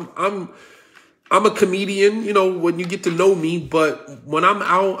 like I'm I'm a comedian, you know, when you get to know me, but when I'm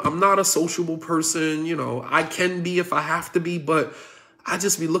out, I'm not a sociable person. You know, I can be if I have to be, but I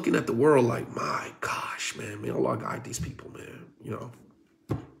just be looking at the world like, my gosh, man, may Allah guide these people, man. You know,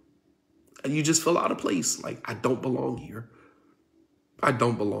 and you just feel out of place. Like, I don't belong here. I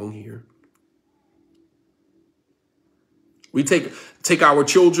don't belong here. We take our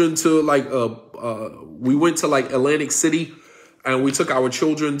children to like, we went to like Atlantic City, and we took our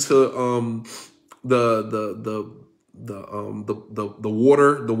children to the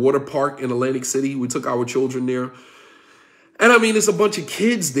water park in Atlantic City. We took our children there. And I mean, it's a bunch of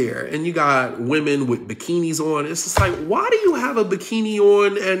kids there, and you got women with bikinis on. It's just like, why do you have a bikini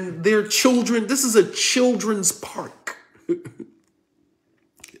on and they're children? This is a children's park.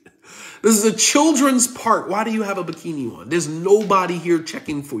 This is a children's park. Why do you have a bikini on? There's nobody here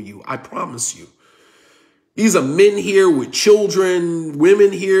checking for you. I promise you. These are men here with children,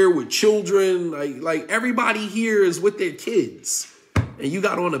 women here with children. Like everybody here is with their kids. And you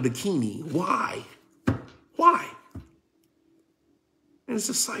got on a bikini. Why? Why? And it's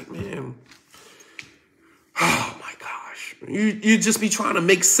just like, man, oh my gosh. You just be trying to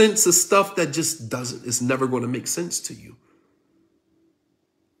make sense of stuff that just doesn't, it's never going to make sense to you.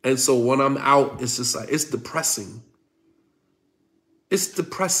 And so when I'm out, it's just like, it's depressing. It's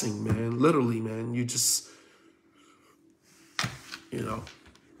depressing, man. Literally, man. You just, you know,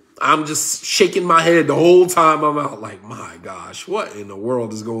 I'm just shaking my head the whole time I'm out. Like, my gosh, what in the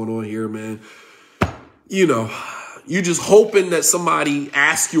world is going on here, man? You know, you just hoping that somebody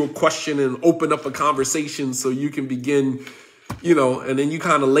asks you a question and open up a conversation so you can begin, you know, and then you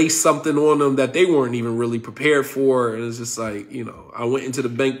kind of lace something on them that they weren't even really prepared for. And it's just like, you know, I went into the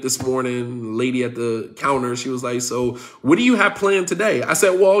bank this morning, the lady at the counter, she was like, so what do you have planned today? I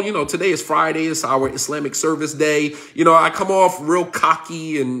said, well, you know, today is Friday. It's our Islamic service day. You know, I come off real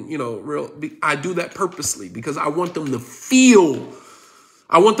cocky and, you know, I do that purposely because I want them to feel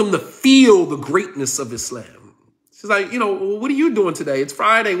the greatness of Islam. She's like, you know, well, what are you doing today? It's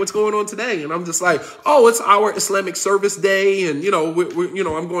Friday. What's going on today? And I'm just like, oh, it's our Islamic service day. And, you know,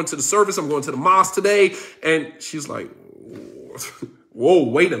 I'm going to the service. I'm going to the mosque today. And she's like, whoa,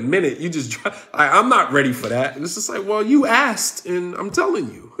 wait a minute. I'm not ready for that. And it's just like, well, you asked and I'm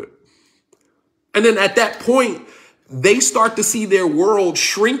telling you. And then at that point, they start to see their world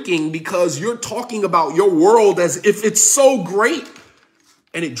shrinking because you're talking about your world as if it's so great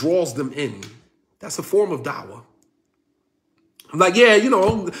and it draws them in. That's a form of da'wah. I'm like, yeah, you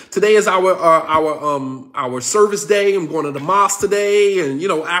know, today is our service day. I'm going to the mosque today. And, you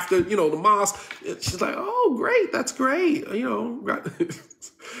know, after, you know, the mosque, she's like, oh, great. That's great. You know,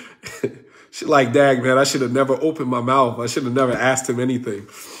 she's like, dag, man, I should have never opened my mouth. I should have never asked him anything.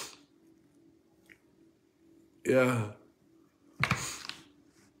 Yeah.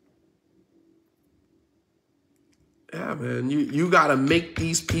 Yeah, man, you got to make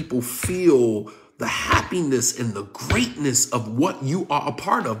these people feel the happiness and the greatness of what you are a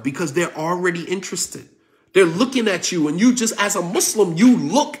part of because they're already interested. They're looking at you and you just, as a Muslim, you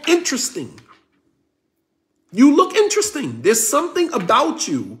look interesting. You look interesting. There's something about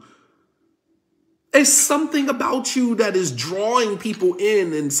you. There's something about you that is drawing people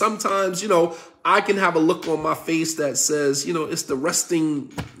in. And sometimes, you know, I can have a look on my face that says, you know, it's the resting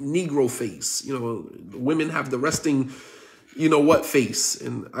Negro face. You know, women have the resting you know what face,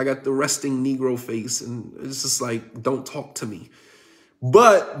 and I got the resting Negro face, and it's just like, don't talk to me.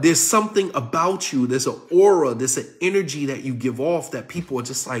 But there's something about you, there's an aura, there's an energy that you give off that people are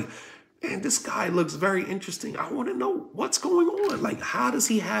just like, man, this guy looks very interesting. I want to know what's going on. Like, how does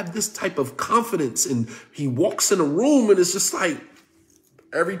he have this type of confidence? And he walks in a room and it's just like,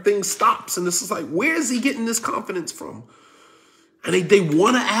 everything stops. And this is like, where is he getting this confidence from? And they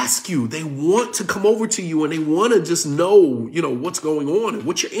want to ask you, they want to come over to you and they want to just know, you know, what's going on and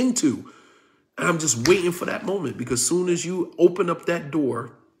what you're into. And I'm just waiting for that moment, because soon as you open up that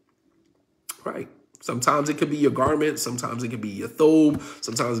door, right? Sometimes it could be your garment. Sometimes it could be your thobe.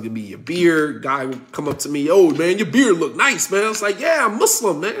 Sometimes it could be your beard. Guy will come up to me, oh, man, your beard look nice, man. It's like, yeah, I'm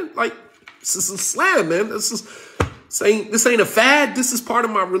Muslim, man. Like, this is Islam, man. This ain't a fad. This is part of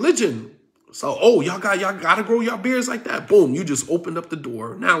my religion. So, oh, y'all gotta grow your beards like that. Boom, you just opened up the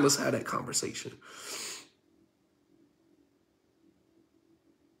door. Now let's have that conversation.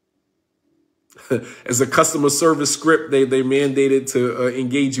 As a customer service script, they mandated to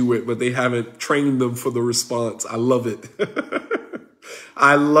engage you with, but they haven't trained them for the response. I love it.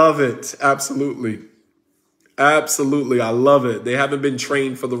 I love it. Absolutely. Absolutely. I love it. They haven't been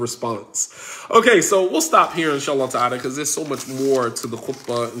trained for the response. Okay, so we'll stop here, inshallah ta'ala, because there's so much more to the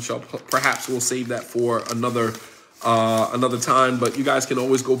khutbah. Inshallah, perhaps we'll save that for another another time. But you guys can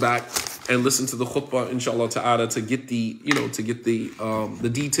always go back and listen to the khutbah, inshallah ta'ala, to get the, the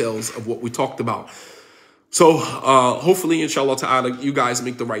details of what we talked about. So hopefully, inshallah ta'ala, you guys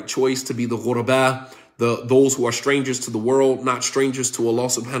make the right choice to be the ghuraba, those who are strangers to the world, not strangers to Allah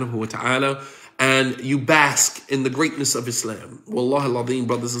subhanahu wa ta'ala. And you bask in the greatness of Islam. Wallahi al-azim,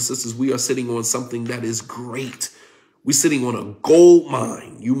 brothers and sisters, we are sitting on something that is great. We're sitting on a gold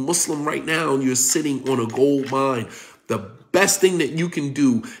mine. You Muslim right now, you're sitting on a gold mine. The best thing that you can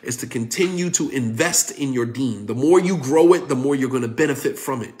do is to continue to invest in your deen. The more you grow it, the more you're going to benefit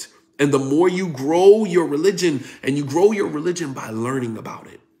from it. And the more you grow your religion, and you grow your religion by learning about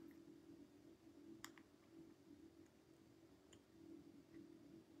it.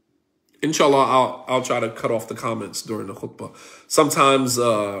 Inshallah, I'll try to cut off the comments during the khutbah. Sometimes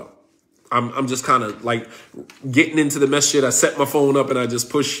I'm just kind of like getting into the masjid. I set my phone up and I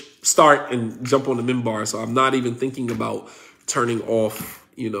just push start and jump on the minbar. So I'm not even thinking about turning off,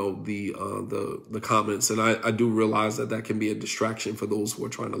 the comments. And I do realize that can be a distraction for those who are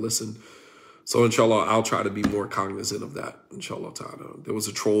trying to listen. So inshallah, I'll try to be more cognizant of that. Inshallah ta'ala. There was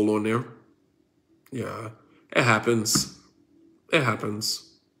a troll on there. Yeah, it happens. It happens.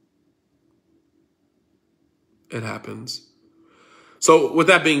 It happens. So with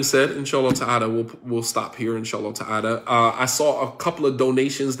that being said, inshallah ta'ala, we'll stop here, inshallah ta'ala. I saw a couple of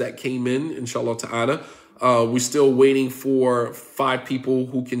donations that came in, inshallah ta'ala. We're still waiting for 5 people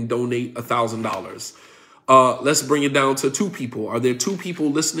who can donate $1,000. Let's bring it down to 2 people. Are there 2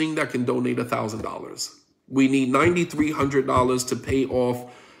 people listening that can donate $1,000? We need $9,300 to pay off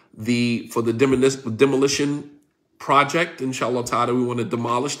for the demolition project. Inshallah ta'ala, we want to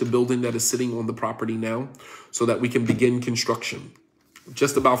demolish the building that is sitting on the property now so that we can begin construction.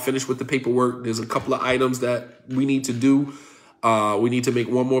 Just about finished with the paperwork. There's a couple of items that we need to do. We need to make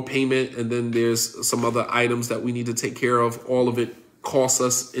one more payment, and then there's some other items that we need to take care of. All of it costs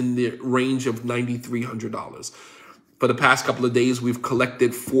us in the range of $9,300. For the past couple of days, we've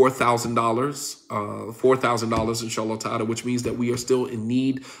collected $4,000, $4,000 inshallah ta'ala, which means that we are still in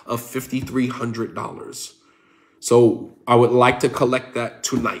need of $5,300. So I would like to collect that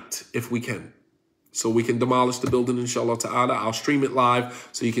tonight if we can. So we can demolish the building, inshallah ta'ala. I'll stream it live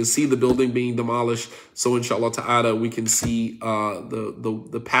so you can see the building being demolished. So inshallah ta'ala, we can see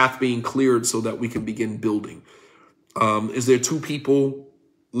the path being cleared so that we can begin building. Is there 2 people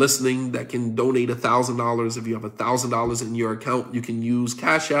listening that can donate $1,000? If you have $1,000 in your account, you can use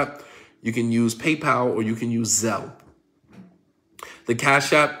Cash App, you can use PayPal, or you can use Zelle. The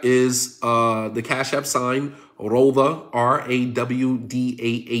Cash App is the Cash App sign, Rawdah, R-A-W-D-A-H.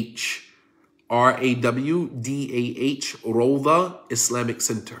 R-A-W-D-A-H, Rawdah Islamic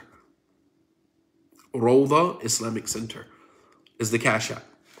Center. Rawdah Islamic Center is the Cash App.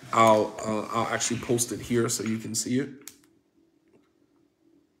 I'll actually post it here so you can see it.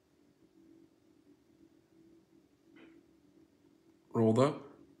 Rawdah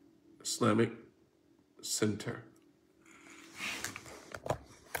Islamic Center.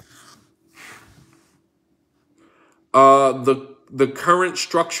 The current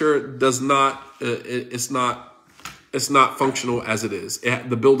structure does not, it's not functional as it is.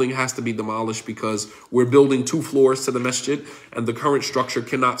 The building has to be demolished because we're building 2 floors to the masjid, and the current structure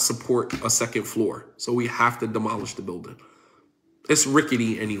cannot support a 2nd floor. So we have to demolish the building. It's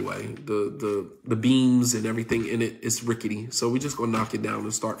rickety anyway. The beams and everything in it is rickety. So we're just gonna knock it down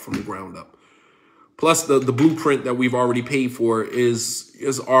and start from the ground up. Plus the blueprint that we've already paid for is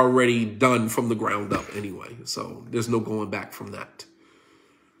already done from the ground up anyway. So there's no going back from that.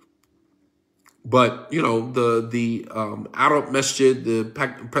 But, the Arab Masjid, the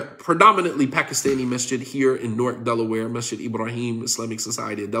predominantly Pakistani Masjid here in Newark, Delaware, Masjid Ibrahim Islamic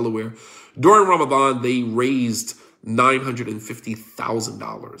Society of Delaware, during Ramadan, they raised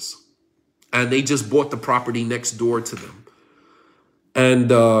 $950,000. And they just bought the property next door to them.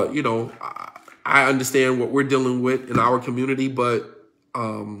 And, I understand what we're dealing with in our community, but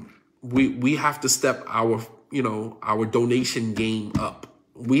we have to step our donation game up.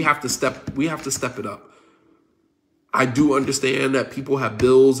 We have to step it up. I do understand that people have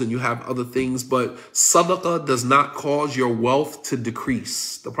bills and you have other things, but sadaqah does not cause your wealth to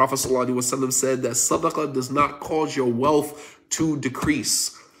decrease. The Prophet ﷺ said that sadaqah does not cause your wealth to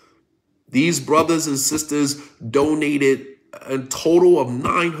decrease. These brothers and sisters donated a total of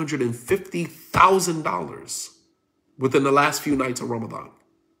 $950,000 within the last few nights of Ramadan.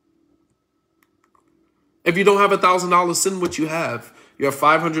 If you don't have $1,000, send what you have. You have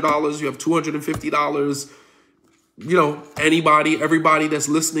 $500, you have $250. Everybody that's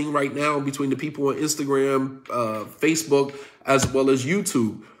listening right now, between the people on Instagram, Facebook, as well as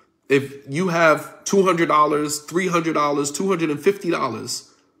YouTube, If you have $200, $300, $250,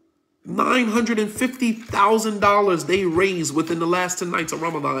 $950,000 they raised within the last 10 nights of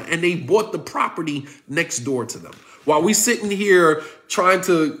Ramadan, and they bought the property next door to them. While we sitting here trying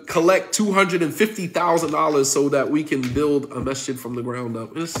to collect $250,000 so that we can build a masjid from the ground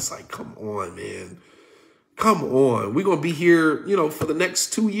up. And it's just like, come on, man. Come on. We're going to be here, for the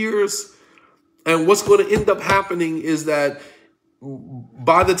next 2 years. And what's going to end up happening is that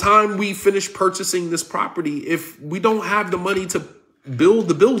by the time we finish purchasing this property, if we don't have the money to build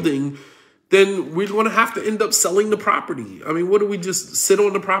the building, then we're going to have to end up selling the property. I mean, what do we just sit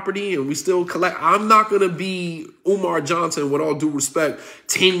on the property and we still collect? I'm not going to be Umar Johnson, with all due respect,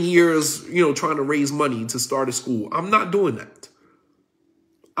 10 years, trying to raise money to start a school. I'm not doing that.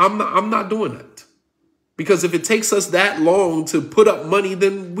 I'm not doing that. Because if it takes us that long to put up money,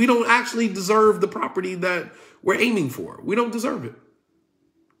 then we don't actually deserve the property that we're aiming for. We don't deserve it.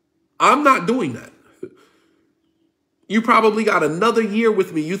 I'm not doing that. You probably got another year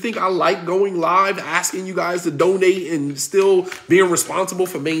with me. You think I like going live, asking you guys to donate and still being responsible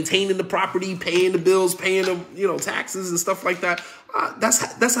for maintaining the property, paying the bills, paying the, taxes and stuff like that?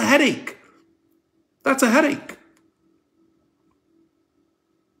 That's a headache. That's a headache.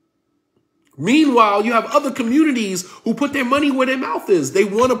 Meanwhile, you have other communities who put their money where their mouth is. They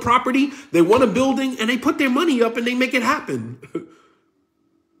want a property, they want a building, and they put their money up and they make it happen.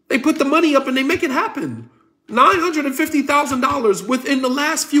 They put the money up and they make it happen. $950,000 within the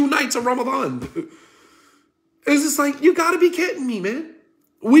last few nights of Ramadan. It's just like, you got to be kidding me, man.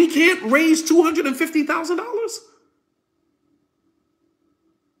 We can't raise $250,000.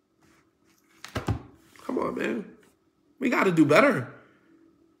 Come on, man. We got to do better.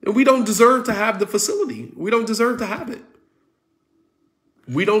 And we don't deserve to have the facility. We don't deserve to have it.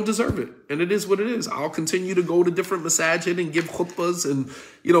 We don't deserve it. And it is what it is. I'll continue to go to different masajid and give khutbahs and,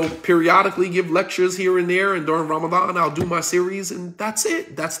 periodically give lectures here and there. And during Ramadan, I'll do my series. And that's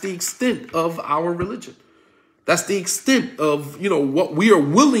it. That's the extent of our religion. That's the extent of, what we are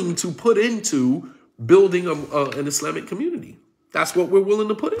willing to put into building an Islamic community. That's what we're willing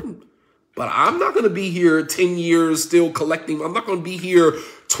to put in. But I'm not going to be here 10 years still collecting. I'm not going to be here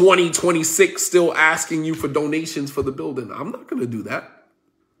 2026 still asking you for donations for the building. I'm not going to do that.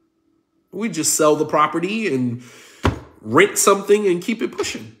 We just sell the property and rent something and keep it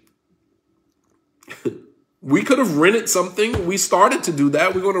pushing. We could have rented something. We started to do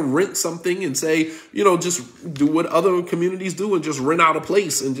that. We're going to rent something and say, just do what other communities do and just rent out a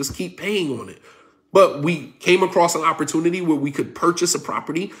place and just keep paying on it. But we came across an opportunity where we could purchase a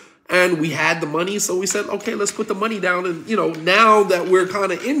property and we had the money. So we said, okay, let's put the money down. And, now that we're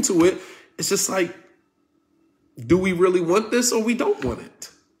kind of into it, it's just like, do we really want this or we don't want it?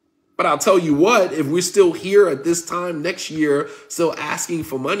 But I'll tell you what, if we're still here at this time next year, still asking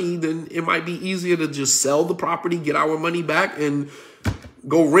for money, then it might be easier to just sell the property, get our money back, and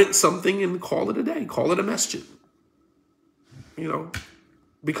go rent something and call it a day, call it a masjid.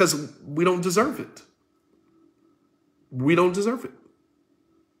 Because we don't deserve it. We don't deserve it.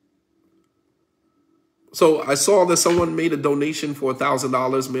 So I saw that someone made a donation for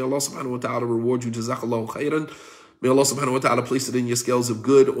 $1,000. May Allah subhanahu wa ta'ala reward you. Jazakallahu khairan. May Allah subhanahu wa ta'ala place it in your scales of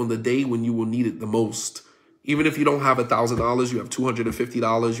good on the day when you will need it the most. Even if you don't have $1,000, you have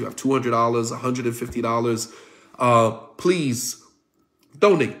 $250, you have $200, $150. Please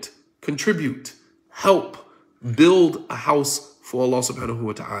donate, contribute, help build a house for Allah subhanahu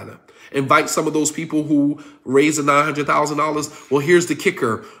wa ta'ala. Invite some of those people who raise the $900,000. Well, here's the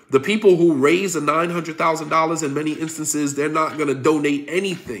kicker. The people who raise the $900,000 in many instances, they're not going to donate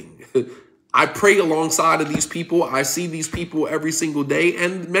anything. I pray alongside of these people. I see these people every single day,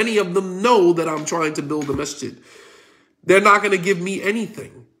 and many of them know that I'm trying to build a masjid. They're not going to give me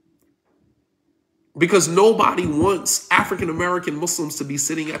anything because nobody wants African-American Muslims to be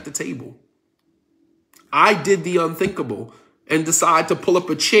sitting at the table. I did the unthinkable and decide to pull up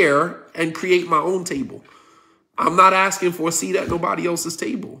a chair and create my own table. I'm not asking for a seat at nobody else's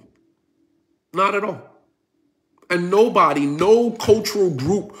table. Not at all. And nobody, no cultural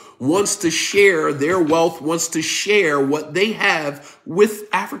group wants to share their wealth, wants to share what they have with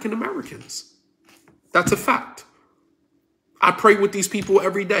African Americans. That's a fact. I pray with these people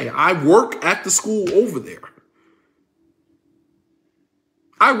every day. I work at the school over there.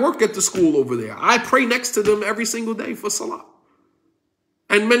 I work at the school over there. I pray next to them every single day for salah.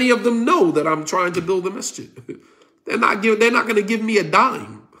 And many of them know that I'm trying to build a masjid. They're not going to give me a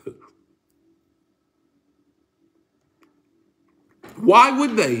dime. Why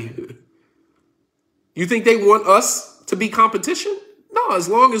would they? You think they want us to be competition? No, as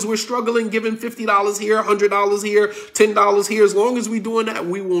long as we're struggling, giving $50 here, $100 here, $10 here, as long as we're doing that,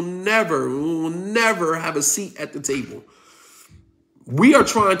 we will never have a seat at the table. We are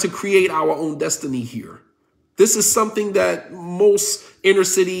trying to create our own destiny here. This is something that most inner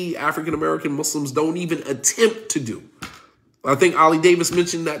city African-American Muslims don't even attempt to do. I think Ali Davis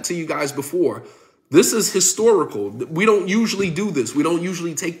mentioned that to you guys before. This is historical. We don't usually do this. We don't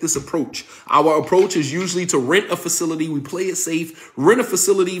usually take this approach. Our approach is usually to rent a facility. We play it safe, rent a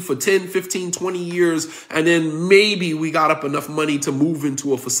facility for 10, 15, 20 years, and then maybe we got up enough money to move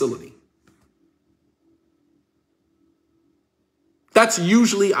into a facility. That's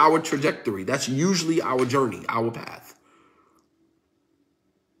usually our trajectory. That's usually our journey, our path.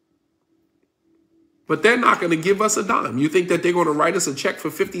 But they're not going to give us a dime. You think that they're going to write us a check for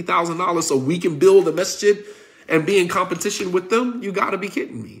 $50,000 so we can build a masjid and be in competition with them? You got to be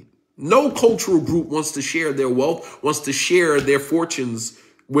kidding me. No cultural group wants to share their wealth, wants to share their fortunes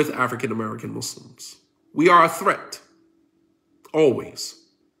with African-American Muslims. We are a threat. Always.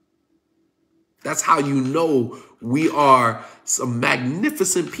 That's how you know we are some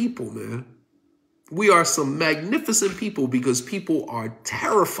magnificent people, man. We are some magnificent people because people are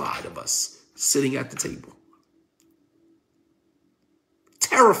terrified of us sitting at the table.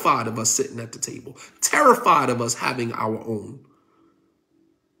 Terrified of us sitting at the table. Terrified of us having our own.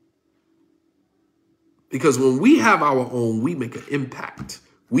 Because when we have our own, we make an impact.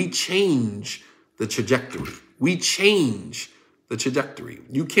 We change the trajectory. We change the trajectory.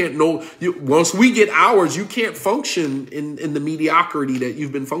 You can't know, once we get ours, you can't function in the mediocrity that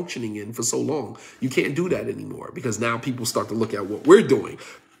you've been functioning in for so long. You can't do that anymore because now people start to look at what we're doing.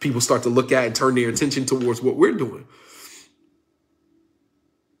 People start to look at and turn their attention towards what we're doing.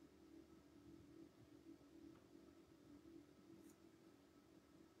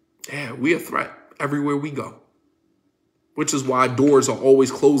 Yeah, we're a threat everywhere we go, which is why doors are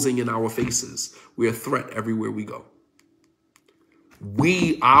always closing in our faces. We're a threat everywhere we go.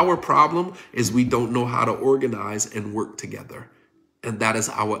 Our problem is we don't know how to organize and work together. And that is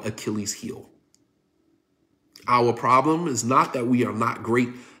our Achilles heel. Our problem is not that we are not great,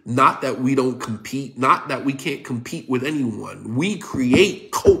 not that we don't compete, not that we can't compete with anyone. We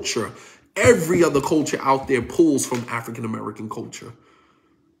create culture. Every other culture out there pulls from African-American culture.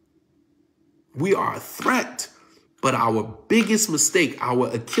 We are a threat, but our biggest mistake, our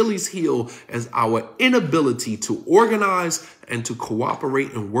Achilles heel, is our inability to organize and to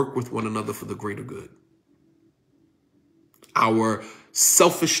cooperate and work with one another for the greater good. Our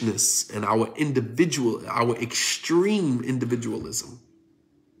selfishness and our extreme individualism.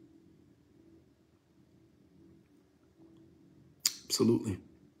 Absolutely.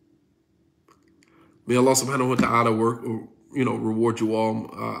 May Allah subhanahu wa ta'ala reward you all.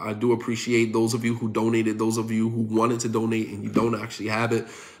 I do appreciate those of you who donated, those of you who wanted to donate and you don't actually have it.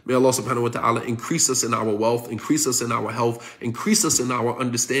 May Allah subhanahu wa ta'ala increase us in our wealth, increase us in our health, increase us in our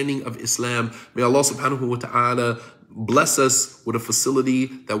understanding of Islam. May Allah subhanahu wa ta'ala bless us with a facility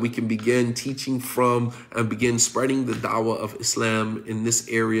that we can begin teaching from and begin spreading the dawah of Islam in this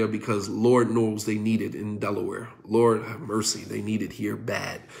area, because Lord knows they need it in Delaware. Lord have mercy, they need it here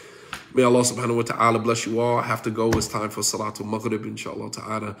bad. May Allah subhanahu wa ta'ala bless you all. I have to go. It's time for Salatul Maghrib, inshallah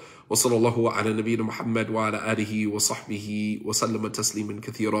ta'ala. Wa sallallahu ala nabiyyina Muhammad wa ala alihi wa sahbihi wa sallama tasliman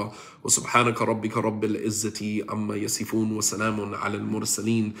kathira. Wa subhanaka rabbika rabbil izzati amma yasifun wa salamun ala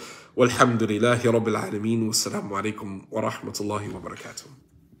al-mursaleen. Walhamdulillahi rabbil alameen. Wassalamu alaikum wa rahmatullahi wa barakatuh.